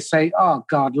and they say, oh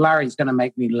God, Larry's going to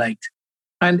make me late.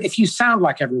 And if you sound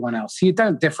like everyone else, you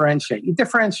don't differentiate. You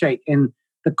differentiate in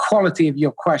the quality of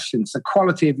your questions, the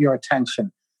quality of your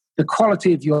attention, the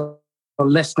quality of your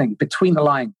listening between the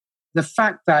lines, the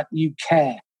fact that you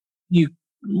care. You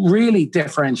really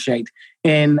differentiate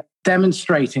in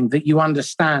demonstrating that you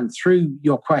understand through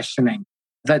your questioning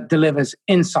that delivers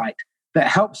insight, that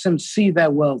helps them see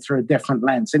their world through a different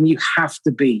lens. And you have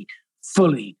to be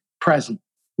fully present.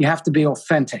 You have to be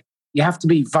authentic. You have to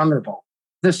be vulnerable.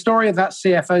 The story of that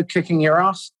CFO kicking your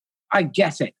ass, I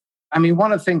get it. I mean,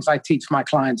 one of the things I teach my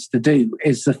clients to do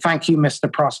is the thank you,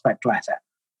 Mr. Prospect letter,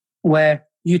 where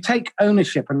you take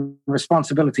ownership and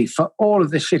responsibility for all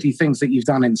of the shitty things that you've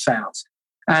done in sales.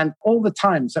 And all the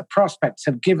times that prospects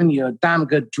have given you a damn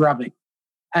good drubbing,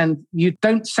 and you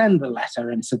don't send the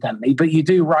letter, incidentally, but you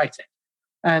do write it.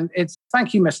 And it's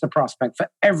thank you, Mr. Prospect, for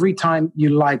every time you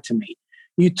lied to me.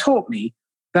 You taught me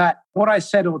that what I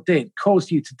said or did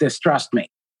caused you to distrust me,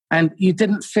 and you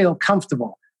didn't feel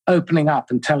comfortable opening up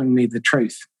and telling me the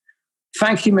truth.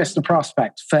 Thank you, Mr.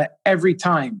 Prospect, for every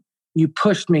time you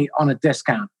pushed me on a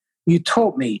discount. You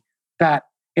taught me that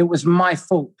it was my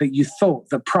fault that you thought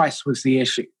the price was the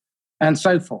issue, and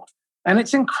so forth. And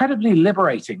it's incredibly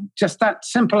liberating, just that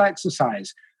simple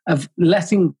exercise of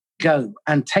letting go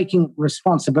and taking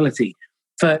responsibility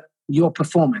for your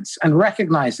performance and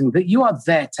recognizing that you are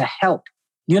there to help.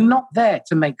 You're not there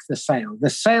to make the sale. The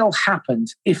sale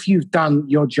happens if you've done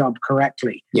your job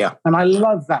correctly. Yeah. And I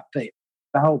love that bit,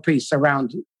 the whole piece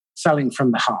around selling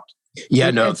from the heart. Yeah,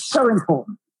 no. It's so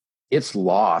important. It's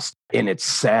lost and it's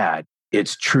sad.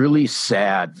 It's truly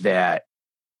sad that,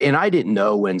 and I didn't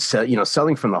know when,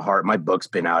 Selling from the Heart, my book's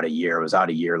been out a year. It was out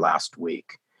a year last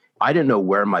week. I didn't know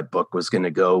where my book was going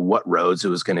to go, what roads it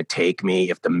was going to take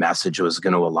me, if the message was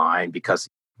going to align, because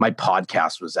my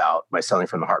podcast was out. My Selling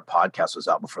from the Heart podcast was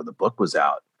out before the book was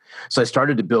out. So I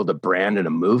started to build a brand and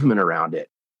a movement around it.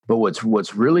 But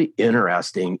what's really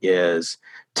interesting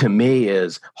to me,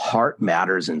 is heart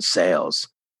matters in sales.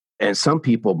 And some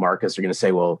people, Marcus, are going to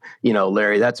say, well,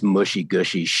 Larry, that's mushy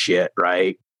gushy shit,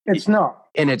 right? It's not.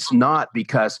 And it's not,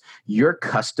 because your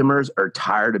customers are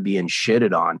tired of being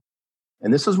shitted on.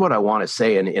 And this is what I want to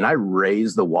say. And I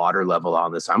raise the water level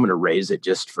on this. I'm going to raise it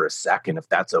just for a second, if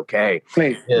that's okay.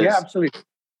 Please. Yeah, absolutely.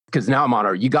 Because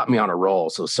now you got me on a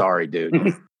roll. So sorry,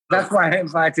 dude. That's why I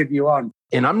invited you on.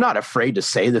 And I'm not afraid to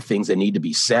say the things that need to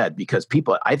be said, because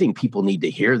I think people need to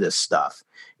hear this stuff.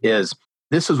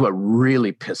 This is what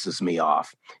really pisses me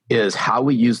off, is how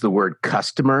we use the word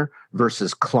customer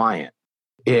versus client.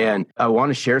 And I want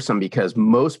to share some, because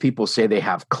most people say they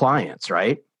have clients,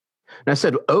 right? And I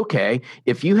said, okay,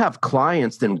 if you have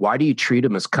clients, then why do you treat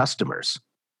them as customers?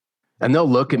 And they'll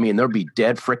look at me and there'll be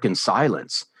dead frickin'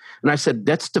 silence. And I said,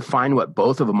 let's define what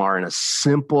both of them are in a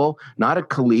simple, not a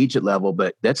collegiate level,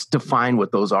 but let's define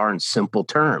what those are in simple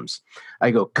terms.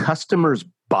 I go, customers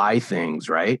buy things,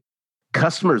 right?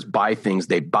 Customers buy things,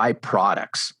 they buy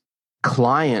products.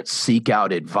 Clients seek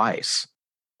out advice.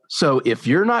 So if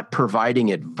you're not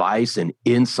providing advice and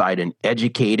insight and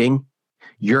educating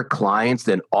your clients,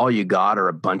 then all you got are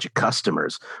a bunch of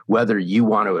customers. Whether you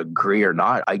want to agree or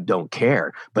not, I don't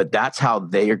care. But that's how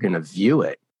they are going to view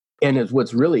it. And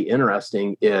what's really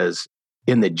interesting is,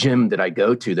 in the gym that I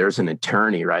go to, there's an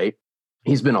attorney, right?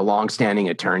 He's been a longstanding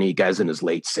attorney. Guy's in his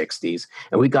late 60s.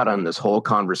 And we got on this whole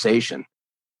conversation.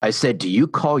 I said, do you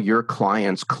call your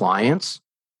clients clients,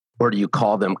 or do you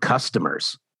call them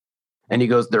customers? And he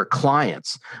goes, they're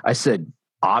clients. I said,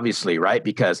 obviously, right?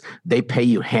 Because they pay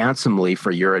you handsomely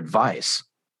for your advice.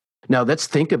 Now, let's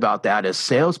think about that as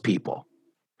salespeople.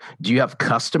 Do you have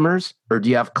customers or do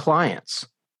you have clients?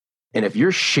 And if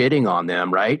you're shitting on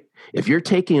them, right? If you're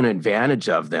taking advantage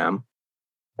of them,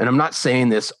 and I'm not saying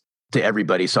this to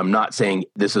everybody, so I'm not saying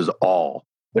this is all,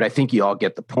 but I think you all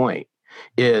get the point,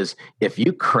 is if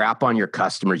you crap on your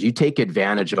customers, you take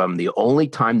advantage of them, the only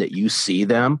time that you see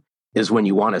them is when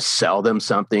you want to sell them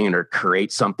something or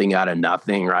create something out of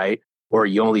nothing, right? Or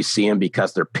you only see them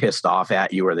because they're pissed off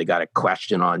at you, or they got a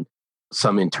question on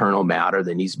some internal matter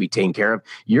that needs to be taken care of.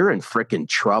 You're in freaking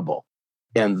trouble.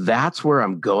 And that's where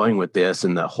I'm going with this,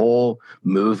 and the whole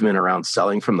movement around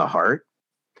selling from the heart,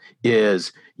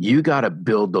 is you got to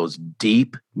build those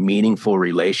deep, meaningful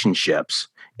relationships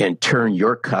and turn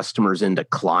your customers into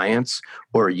clients,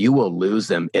 or you will lose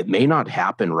them. It may not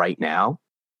happen right now,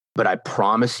 but I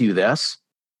promise you this,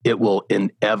 it will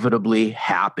inevitably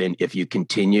happen if you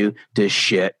continue to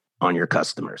shit on your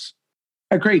customers.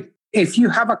 Agreed. If you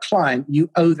have a client, you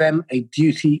owe them a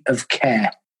duty of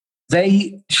care.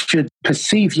 They should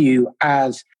perceive you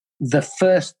as the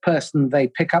first person they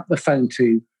pick up the phone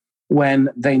to when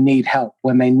they need help,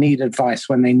 when they need advice,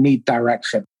 when they need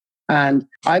direction. And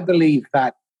I believe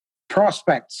that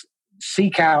prospects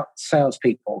seek out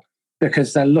salespeople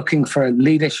because they're looking for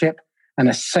leadership and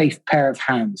a safe pair of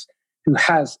hands who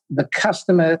has the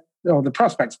customer or the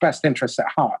prospect's best interests at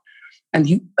heart. And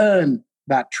you earn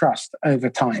that trust over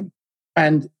time.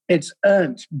 And it's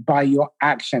earned by your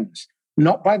actions,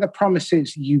 not by the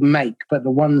promises you make, but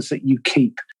the ones that you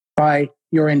keep, by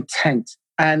your intent.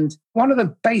 And one of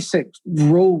the basic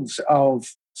rules of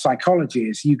psychology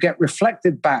is you get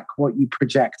reflected back what you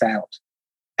project out.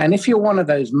 And if you're one of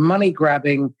those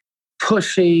money-grabbing,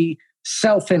 pushy,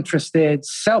 self-interested,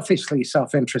 selfishly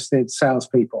self-interested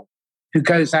salespeople who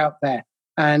goes out there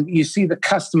and you see the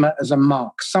customer as a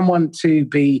mark, someone to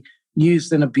be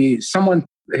used and abused, someone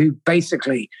who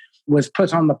basically was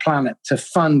put on the planet to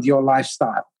fund your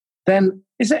lifestyle, then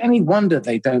is it any wonder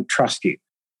they don't trust you?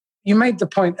 You made the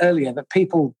point earlier that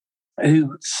people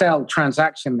who sell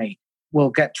transactionally will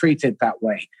get treated that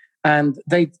way. And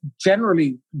they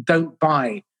generally don't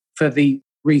buy for the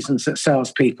reasons that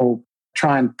salespeople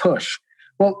try and push.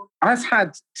 Well, I've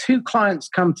had 2 clients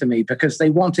come to me because they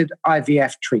wanted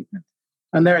IVF treatment.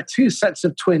 And there are 2 sets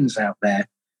of twins out there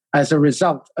as a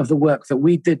result of the work that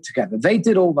we did together. They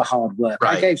did all the hard work.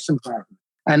 Right. I gave some guidance.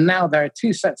 And now there are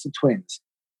 2 sets of twins.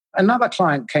 Another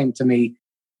client came to me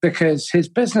because his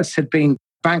business had been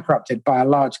bankrupted by a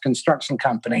large construction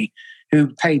company who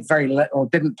paid very little or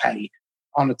didn't pay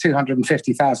on a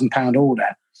 £250,000 order.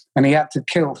 And he had to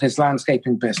kill his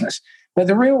landscaping business. But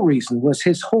the real reason was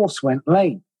his horse went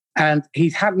lame and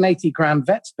he'd had an 80 grand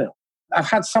vet's bill. I've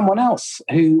had someone else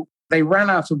who they ran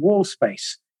out of wall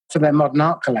space for their modern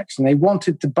art collection. They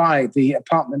wanted to buy the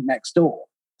apartment next door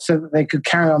so that they could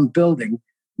carry on building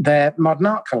their modern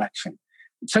art collection.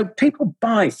 So people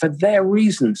buy for their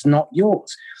reasons, not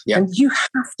yours. Yep. And you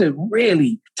have to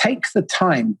really take the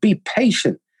time, be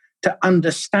patient to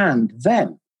understand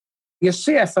them. Your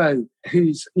CFO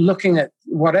who's looking at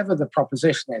whatever the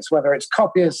proposition is, whether it's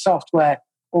copiers, software,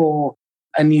 or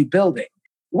a new building,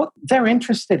 what they're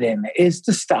interested in is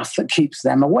the stuff that keeps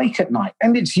them awake at night.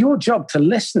 And it's your job to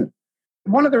listen.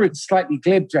 One of the slightly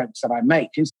glib jokes that I make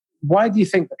is, why do you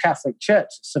think the Catholic Church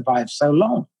survives so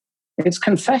long? It's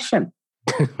confession.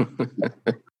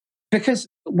 Because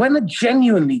when a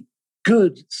genuinely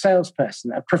good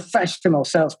salesperson, a professional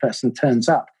salesperson turns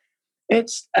up,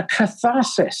 it's a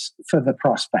catharsis for the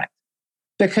prospect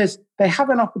because they have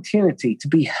an opportunity to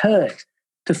be heard,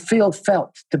 to feel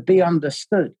felt, to be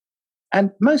understood.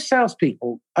 And most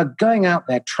salespeople are going out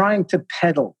there trying to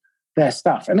peddle their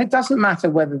stuff. And it doesn't matter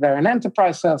whether they're an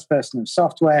enterprise salesperson of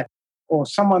software or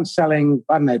someone selling,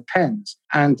 I don't know, pens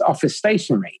and office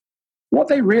stationery. What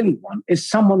they really want is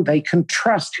someone they can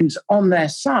trust who's on their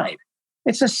side.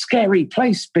 It's a scary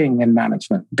place being in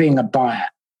management, being a buyer.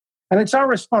 And it's our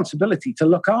responsibility to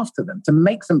look after them, to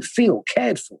make them feel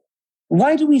cared for.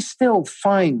 Why do we still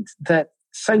find that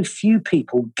so few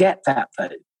people get that, though?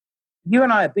 You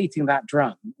and I are beating that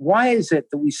drum. Why is it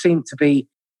that we seem to be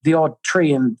the odd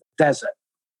tree in the desert?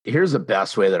 Here's the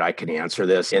best way that I can answer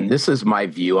this. And this is my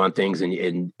view on things.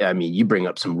 And I mean, you bring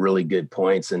up some really good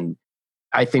points. And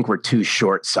I think we're too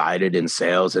short-sighted in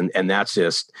sales. And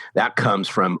that comes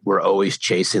from we're always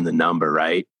chasing the number,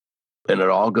 right? And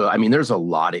there's a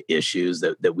lot of issues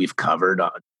that we've covered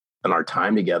in our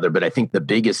time together. But I think the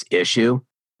biggest issue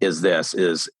is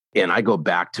and I go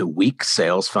back to weak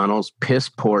sales funnels, piss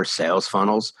poor sales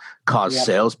funnels cause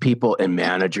salespeople and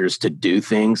managers to do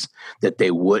things that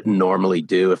they wouldn't normally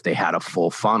do if they had a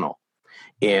full funnel.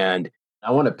 And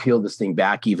I want to peel this thing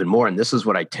back even more. And this is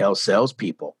what I tell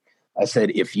salespeople. I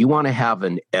said, if you want to have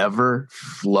an ever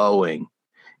flowing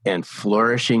and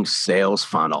flourishing sales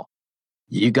funnel,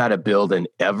 you got to build an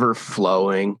ever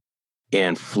flowing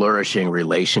and flourishing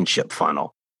relationship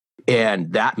funnel.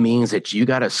 And that means that you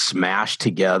got to smash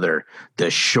together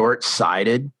the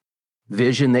short-sighted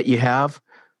vision that you have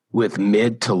with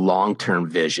mid to long-term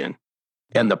vision.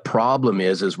 And the problem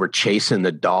is we're chasing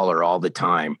the dollar all the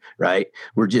time, right?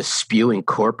 We're just spewing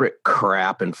corporate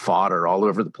crap and fodder all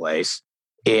over the place.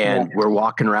 And we're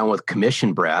walking around with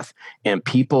commission breath and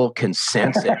people can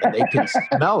sense it and they can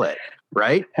smell it,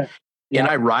 right? And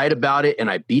I write about it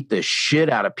and I beat the shit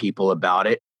out of people about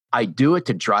it. I do it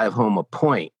to drive home a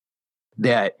point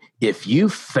that if you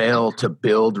fail to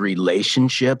build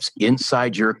relationships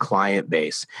inside your client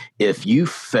base, if you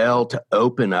fail to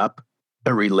open up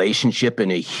a relationship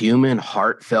in a human,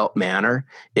 heartfelt manner,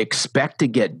 expect to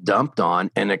get dumped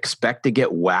on and expect to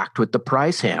get whacked with the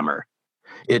price hammer.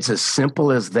 It's as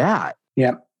simple as that.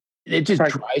 Yeah. It just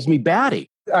drives me batty.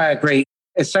 I agree.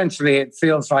 Essentially, it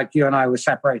feels like you and I were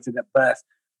separated at birth.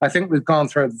 I think we've gone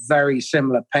through a very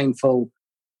similar painful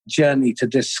journey to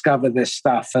discover this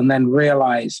stuff and then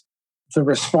realize the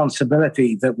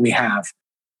responsibility that we have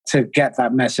to get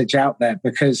that message out there.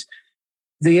 Because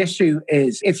the issue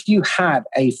is, if you had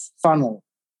a funnel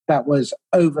that was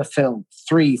overfilled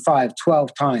 3, 5,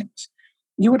 12 times,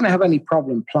 you wouldn't have any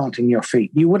problem planting your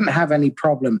feet. You wouldn't have any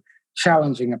problem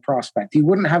challenging a prospect. You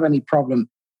wouldn't have any problem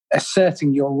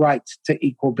asserting your right to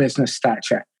equal business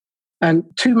stature. And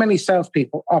too many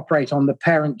salespeople operate on the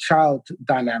parent-child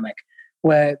dynamic,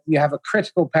 where you have a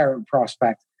critical parent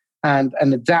prospect and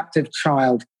an adaptive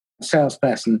child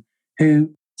salesperson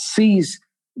who sees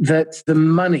that the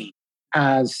money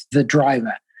as the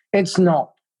driver. It's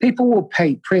not. People will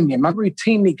pay premium. I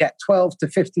routinely get 12 to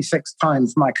 56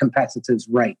 times my competitor's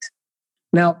rate.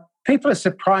 Now, people are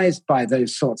surprised by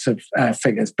those sorts of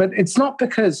figures. But it's not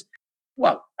because,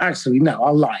 well, actually, no,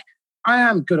 I'll lie. I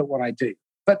am good at what I do.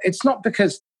 But it's not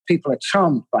because people are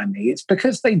charmed by me. It's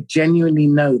because they genuinely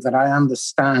know that I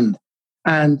understand.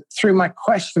 And through my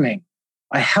questioning,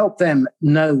 I help them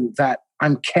know that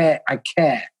I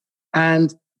care.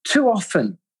 And too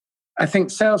often, I think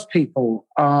salespeople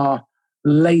are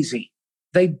lazy.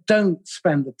 They don't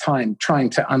spend the time trying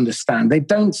to understand. They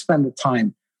don't spend the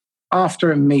time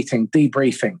after a meeting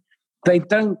debriefing. They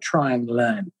don't try and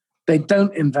learn. They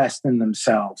don't invest in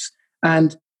themselves.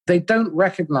 And they don't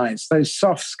recognize those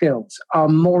soft skills are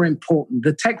more important.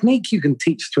 The technique you can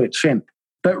teach to a chimp,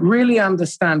 but really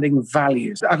understanding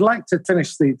values. I'd like to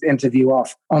finish the interview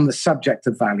off on the subject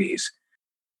of values.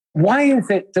 Why is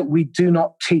it that we do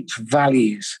not teach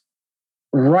values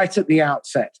right at the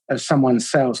outset of someone's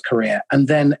sales career and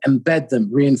then embed them,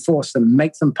 reinforce them,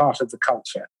 make them part of the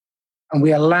culture? And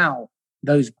we allow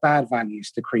those bad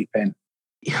values to creep in.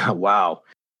 Yeah, wow.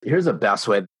 Here's the best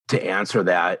way to answer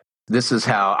that. This is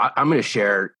how I'm going to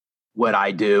share what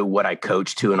I do, what I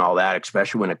coach to and all that,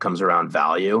 especially when it comes around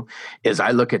value, is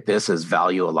I look at this as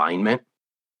value alignment.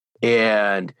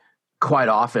 And quite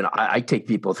often I take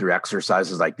people through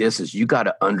exercises like this is you got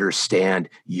to understand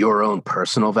your own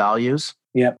personal values.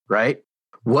 Yep. Right?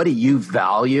 What do you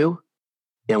value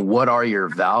and what are your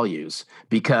values?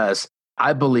 Because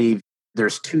I believe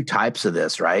there's two types of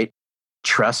this, right?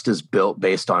 Trust is built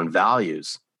based on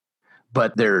values,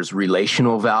 but there's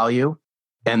relational value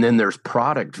and then there's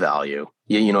product value.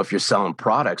 You know, if you're selling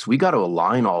products, we got to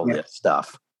align all this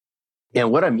stuff.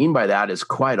 And what I mean by that is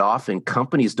quite often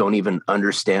companies don't even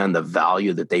understand the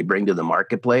value that they bring to the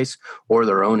marketplace or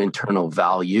their own internal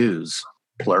values,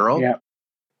 plural. Yeah.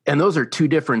 And those are two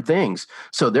different things.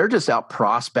 So they're just out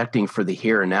prospecting for the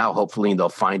here and now. Hopefully they'll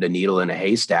find a needle in a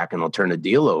haystack and they'll turn a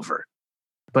deal over.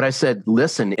 But I said,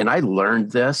 listen, and I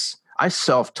learned this. I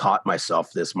self-taught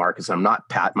myself this, Marcus. I'm not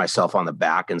patting myself on the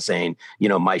back and saying, you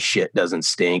know, my shit doesn't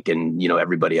stink and, you know,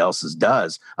 everybody else's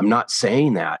does. I'm not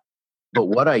saying that. But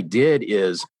what I did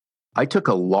is I took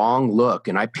a long look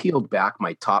and I peeled back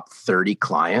my top 30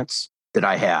 clients that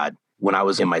I had when I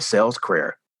was in my sales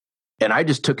career. And I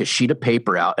just took a sheet of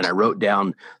paper out and I wrote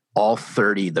down all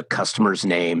 30, the customers'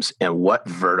 names and what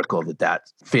vertical that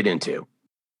fit into.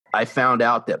 I found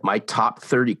out that my top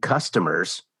 30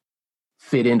 customers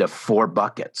fit into 4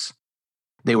 buckets.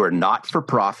 They were not for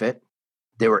profit.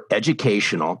 They were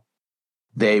educational.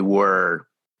 They were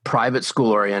private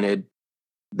school oriented.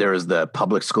 There was the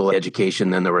public school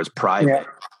education. Then there was private.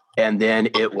 Yeah. And then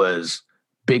it was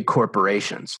big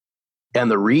corporations. And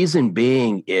the reason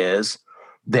being is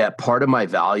that part of my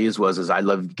values was I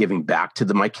loved giving back to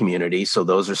my community. So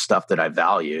those are stuff that I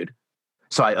valued.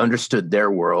 So I understood their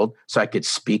world, so I could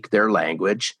speak their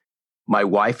language. My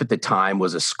wife at the time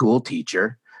was a school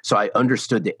teacher, so I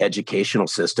understood the educational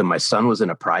system. My son was in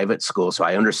a private school, so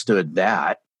I understood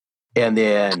that. And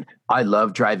then I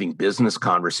love driving business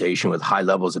conversation with high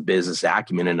levels of business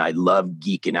acumen, and I love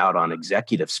geeking out on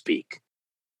executive speak.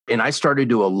 And I started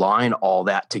to align all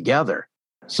that together.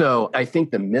 So I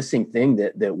think the missing thing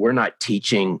that we're not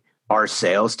teaching our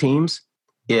sales teams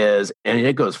is, and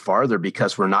it goes farther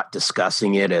because we're not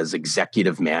discussing it as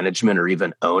executive management or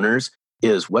even owners,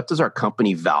 is what does our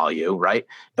company value, right?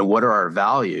 And what are our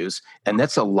values? And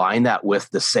let's align that with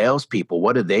the salespeople.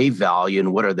 What do they value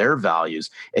and what are their values?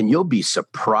 And you'll be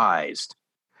surprised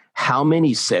how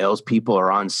many salespeople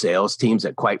are on sales teams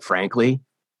that, quite frankly,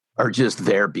 are just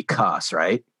there because,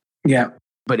 right? Yeah.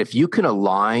 But if you can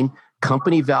align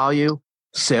company value,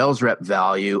 sales rep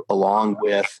value, along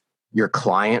with your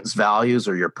client's values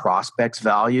or your prospect's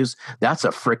values, that's a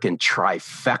freaking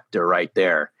trifecta right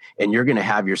there. And you're going to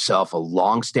have yourself a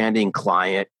long-standing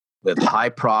client with high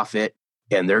profit,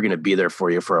 and they're going to be there for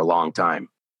you for a long time.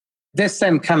 This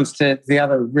then comes to the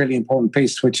other really important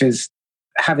piece, which is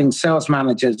having sales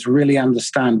managers really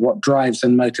understand what drives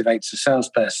and motivates a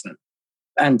salesperson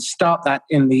and start that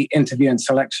in the interview and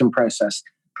selection process,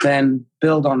 then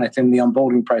build on it in the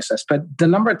onboarding process. But the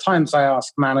number of times I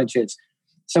ask managers,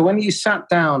 so when you sat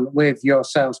down with your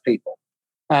salespeople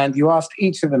and you asked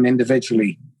each of them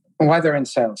individually why they're in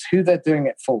sales, who they're doing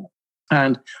it for,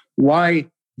 and why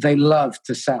they love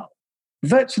to sell,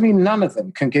 virtually none of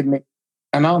them can give me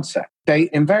an answer. They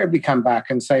invariably come back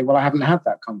and say, well, I haven't had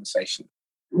that conversation.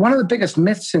 One of the biggest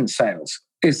myths in sales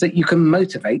is that you can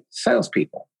motivate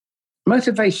salespeople.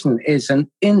 Motivation is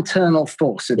an internal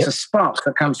force. It's a spark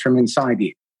that comes from inside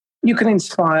you. You can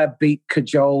inspire, beat,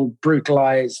 cajole,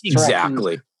 brutalize,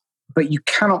 exactly, threaten, but you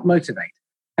cannot motivate.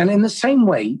 And in the same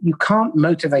way, you can't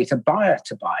motivate a buyer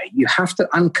to buy. You have to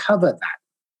uncover that.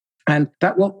 And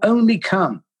that will only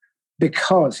come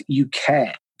because you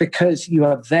care, because you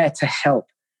are there to help.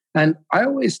 And I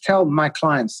always tell my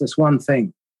clients this one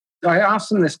thing. I ask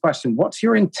them this question: what's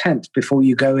your intent before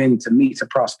you go in to meet a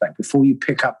prospect, before you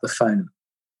pick up the phone?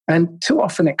 And too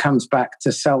often it comes back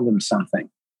to sell them something.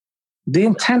 The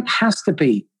intent has to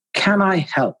be, can I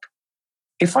help?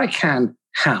 If I can,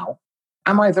 how?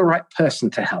 Am I the right person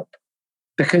to help?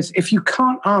 Because if you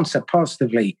can't answer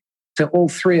positively to all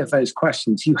three of those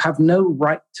questions, you have no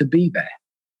right to be there.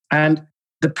 And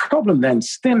the problem then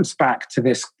stems back to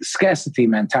this scarcity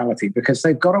mentality because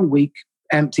they've got a weak,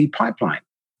 empty pipeline.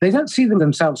 They don't see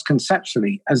themselves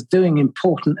conceptually as doing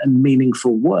important and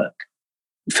meaningful work.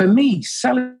 For me,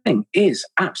 selling is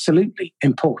absolutely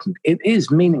important. It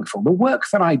is meaningful. The work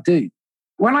that I do,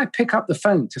 when I pick up the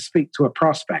phone to speak to a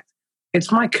prospect,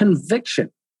 it's my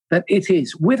conviction that it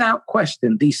is, without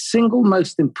question, the single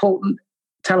most important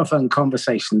telephone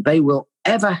conversation they will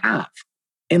ever have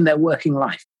in their working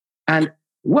life. And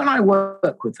when I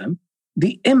work with them,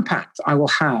 the impact I will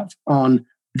have on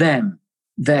them,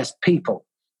 their people,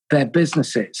 their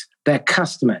businesses, their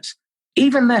customers,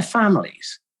 even their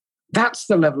families, that's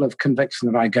the level of conviction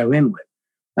that I go in with.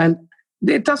 And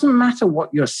it doesn't matter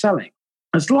what you're selling,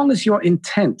 as long as your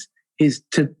intent is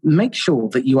to make sure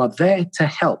that you are there to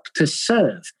help, to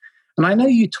serve. And I know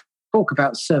you talk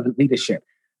about servant leadership.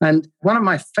 And one of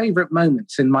my favorite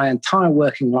moments in my entire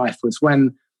working life was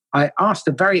when I asked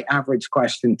a very average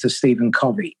question to Stephen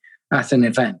Covey at an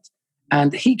event.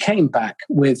 And he came back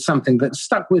with something that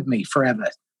stuck with me forever.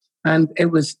 And it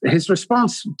was his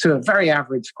response to a very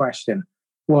average question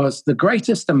was, the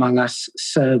greatest among us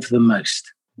serve the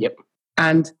most. Yep.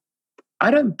 And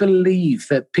I don't believe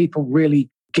that people really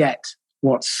get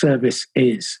what service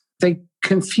is. They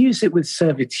confuse it with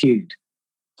servitude.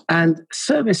 And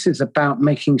service is about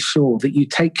making sure that you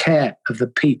take care of the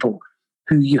people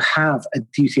who you have a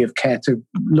duty of care to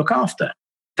look after,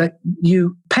 that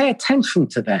you pay attention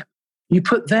to them. You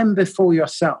put them before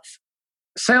yourself.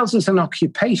 Sales as an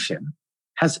occupation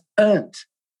has earned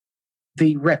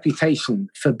the reputation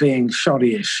for being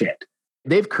shoddy as shit.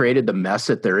 They've created the mess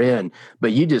that they're in,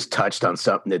 but you just touched on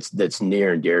something that's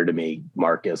near and dear to me,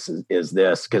 Marcus, is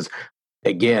this. Because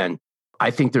again,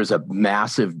 I think there's a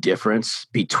massive difference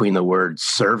between the word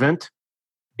servant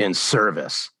and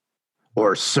service,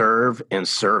 or serve and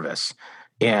service.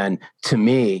 And to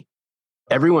me,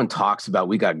 everyone talks about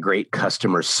we got great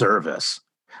customer service.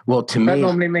 Well, to me, that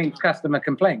normally means customer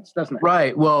complaints, doesn't it?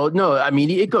 Right. Well, no, I mean,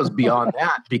 it goes beyond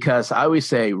that, because I always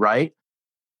say, right,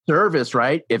 service,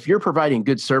 right? If you're providing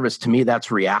good service, to me,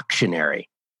 that's reactionary.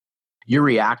 You're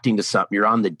reacting to something. You're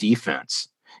on the defense.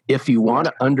 If you want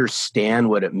to understand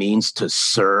what it means to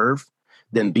serve,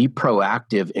 then be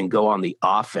proactive and go on the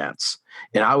offense.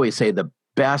 And I always say the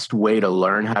best way to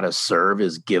learn how to serve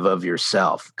is give of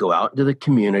yourself. Go out into the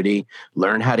community,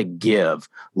 learn how to give,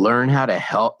 learn how to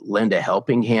help, lend a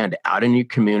helping hand out in your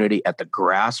community at the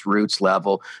grassroots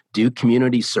level, do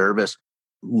community service,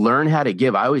 learn how to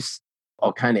give.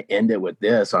 I'll kind of end it with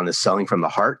this on the selling from the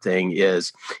heart thing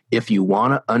is, if you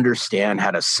want to understand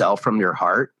how to sell from your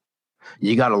heart,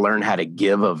 you got to learn how to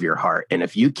give of your heart. And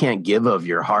if you can't give of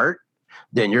your heart,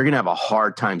 then you're going to have a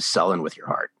hard time selling with your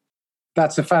heart.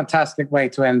 That's a fantastic way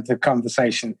to end the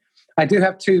conversation. I do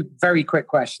have two very quick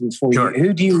questions for Sure. you.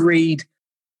 Who do you read?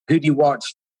 Who do you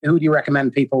watch? Who do you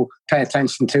recommend people pay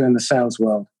attention to in the sales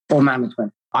world or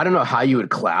management? I don't know how you would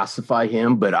classify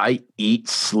him, but I eat,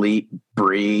 sleep,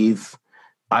 breathe.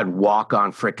 I'd walk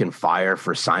on frickin' fire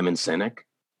for Simon Sinek.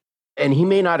 And he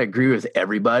may not agree with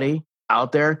everybody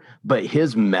out there, but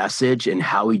his message and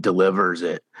how he delivers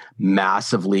it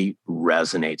massively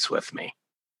resonates with me.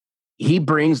 He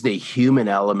brings the human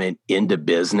element into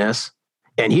business,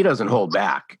 and he doesn't hold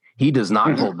back. He does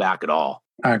not hold back at all.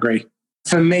 I agree.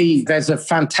 For me, there's a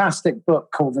fantastic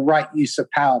book called The Right Use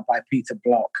of Power by Peter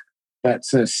Block.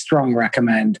 That's a strong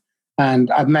recommend.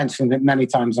 And I've mentioned it many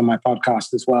times on my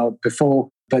podcast as well before,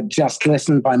 but Just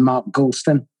Listen by Mark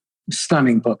Goulston.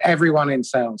 Stunning book. Everyone in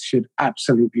sales should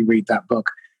absolutely read that book.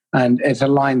 And it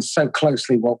aligns so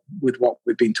closely with what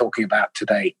we've been talking about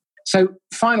today. So,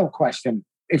 final question.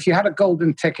 If you had a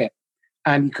golden ticket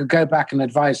and you could go back and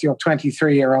advise your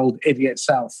 23-year-old idiot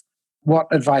self, what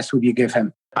advice would you give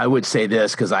him? I would say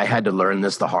this, because I had to learn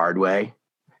this the hard way,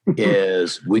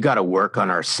 is we got to work on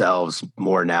ourselves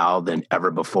more now than ever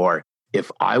before.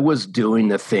 If I was doing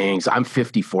the things, I'm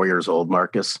 54 years old,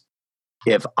 Marcus.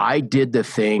 If I did the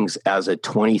things as a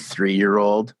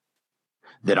 23-year-old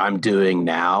that I'm doing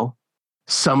now,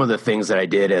 some of the things that I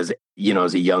did as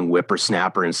a young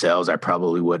whippersnapper in sales, I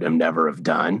probably would have never have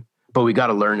done. But we got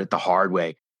to learn it the hard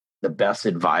way. The best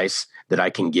advice that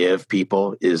I can give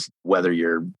people is, whether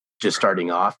you're just starting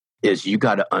off, is you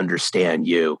got to understand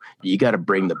you. You got to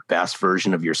bring the best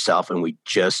version of yourself, and we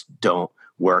just don't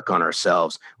work on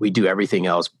ourselves. We do everything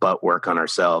else but work on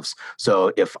ourselves.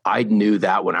 So if I knew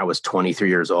that when I was 23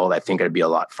 years old, I think I'd be a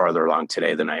lot farther along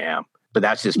today than I am. But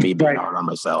that's just me being hard on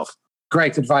myself.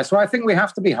 Great advice. Well, I think we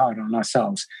have to be hard on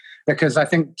ourselves because I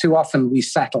think too often we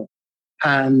settle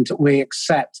and we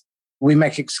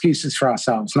make excuses for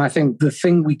ourselves. And I think the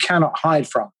thing we cannot hide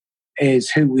from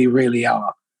is who we really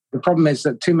are. The problem is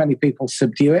that too many people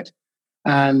subdue it.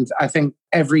 And I think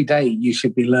every day you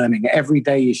should be learning. Every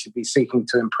day you should be seeking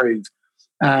to improve.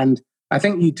 And I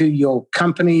think you do your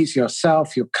companies,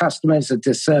 yourself, your customers a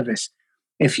disservice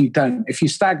if you don't. If you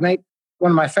stagnate, one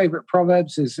of my favorite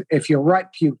proverbs is, if you're ripe,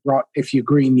 you rot. If you're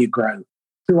green, you grow.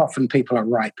 Too often people are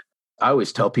ripe. I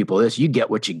always tell people this: you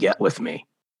get what you get with me.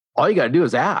 All you got to do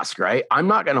is ask, right? I'm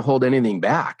not going to hold anything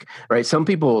back, right? Some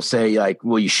people will say like,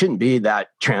 well, you shouldn't be that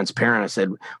transparent. I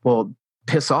said, well,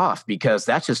 piss off, because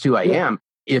that's just who I am.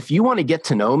 If you want to get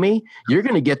to know me, you're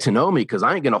going to get to know me because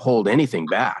I ain't going to hold anything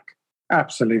back.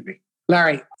 Absolutely.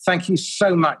 Larry, thank you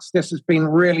so much. This has been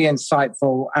really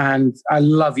insightful and I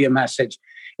love your message.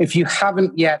 If you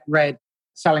haven't yet read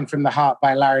Selling from the Heart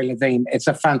by Larry Levine, it's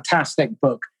a fantastic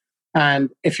book. And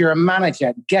if you're a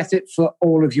manager, get it for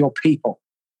all of your people.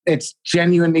 It's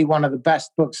genuinely one of the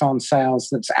best books on sales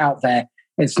that's out there.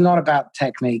 It's not about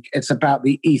technique. It's about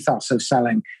the ethos of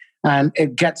selling. And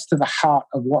it gets to the heart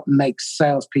of what makes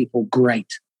salespeople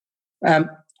great.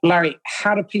 Larry,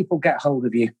 how do people get hold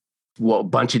of you? Well, a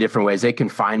bunch of different ways. They can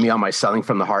find me on my Selling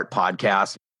from the Heart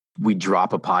podcast. We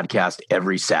drop a podcast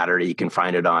every Saturday. You can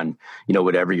find it on,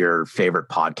 whatever your favorite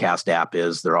podcast app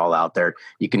is. They're all out there.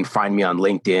 You can find me on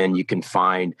LinkedIn. You can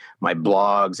find my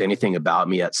blogs, anything about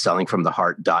me at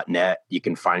sellingfromtheheart.net. You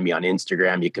can find me on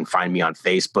Instagram. You can find me on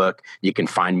Facebook. You can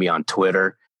find me on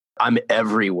Twitter. I'm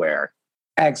everywhere.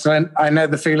 Excellent. I know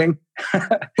the feeling.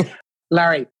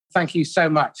 Larry, thank you so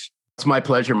much. It's my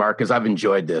pleasure, Marcus. I've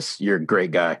enjoyed this. You're a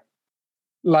great guy.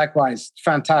 Likewise.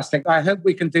 Fantastic. I hope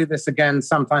we can do this again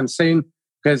sometime soon,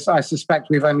 because I suspect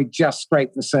we've only just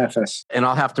scraped the surface. And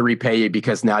I'll have to repay you,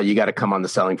 because now you got to come on the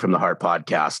Selling from the Heart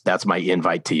podcast. That's my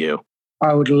invite to you.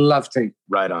 I would love to.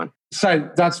 Right on. So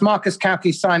that's Marcus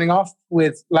Cauchi signing off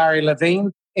with Larry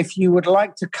Levine. If you would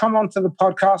like to come onto the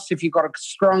podcast, if you've got a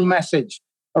strong message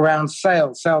around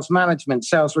sales, sales management,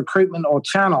 sales recruitment, or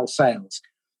channel sales,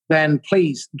 then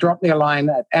please drop me a line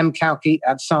at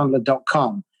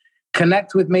mcauchi@sandler.com.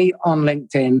 Connect with me on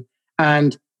LinkedIn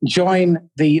and join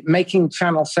the Making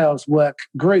Channel Sales Work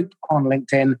group on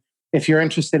LinkedIn if you're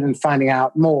interested in finding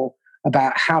out more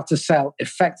about how to sell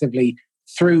effectively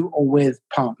through or with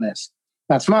partners.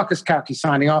 That's Marcus Cauchi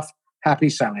signing off. Happy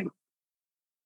selling.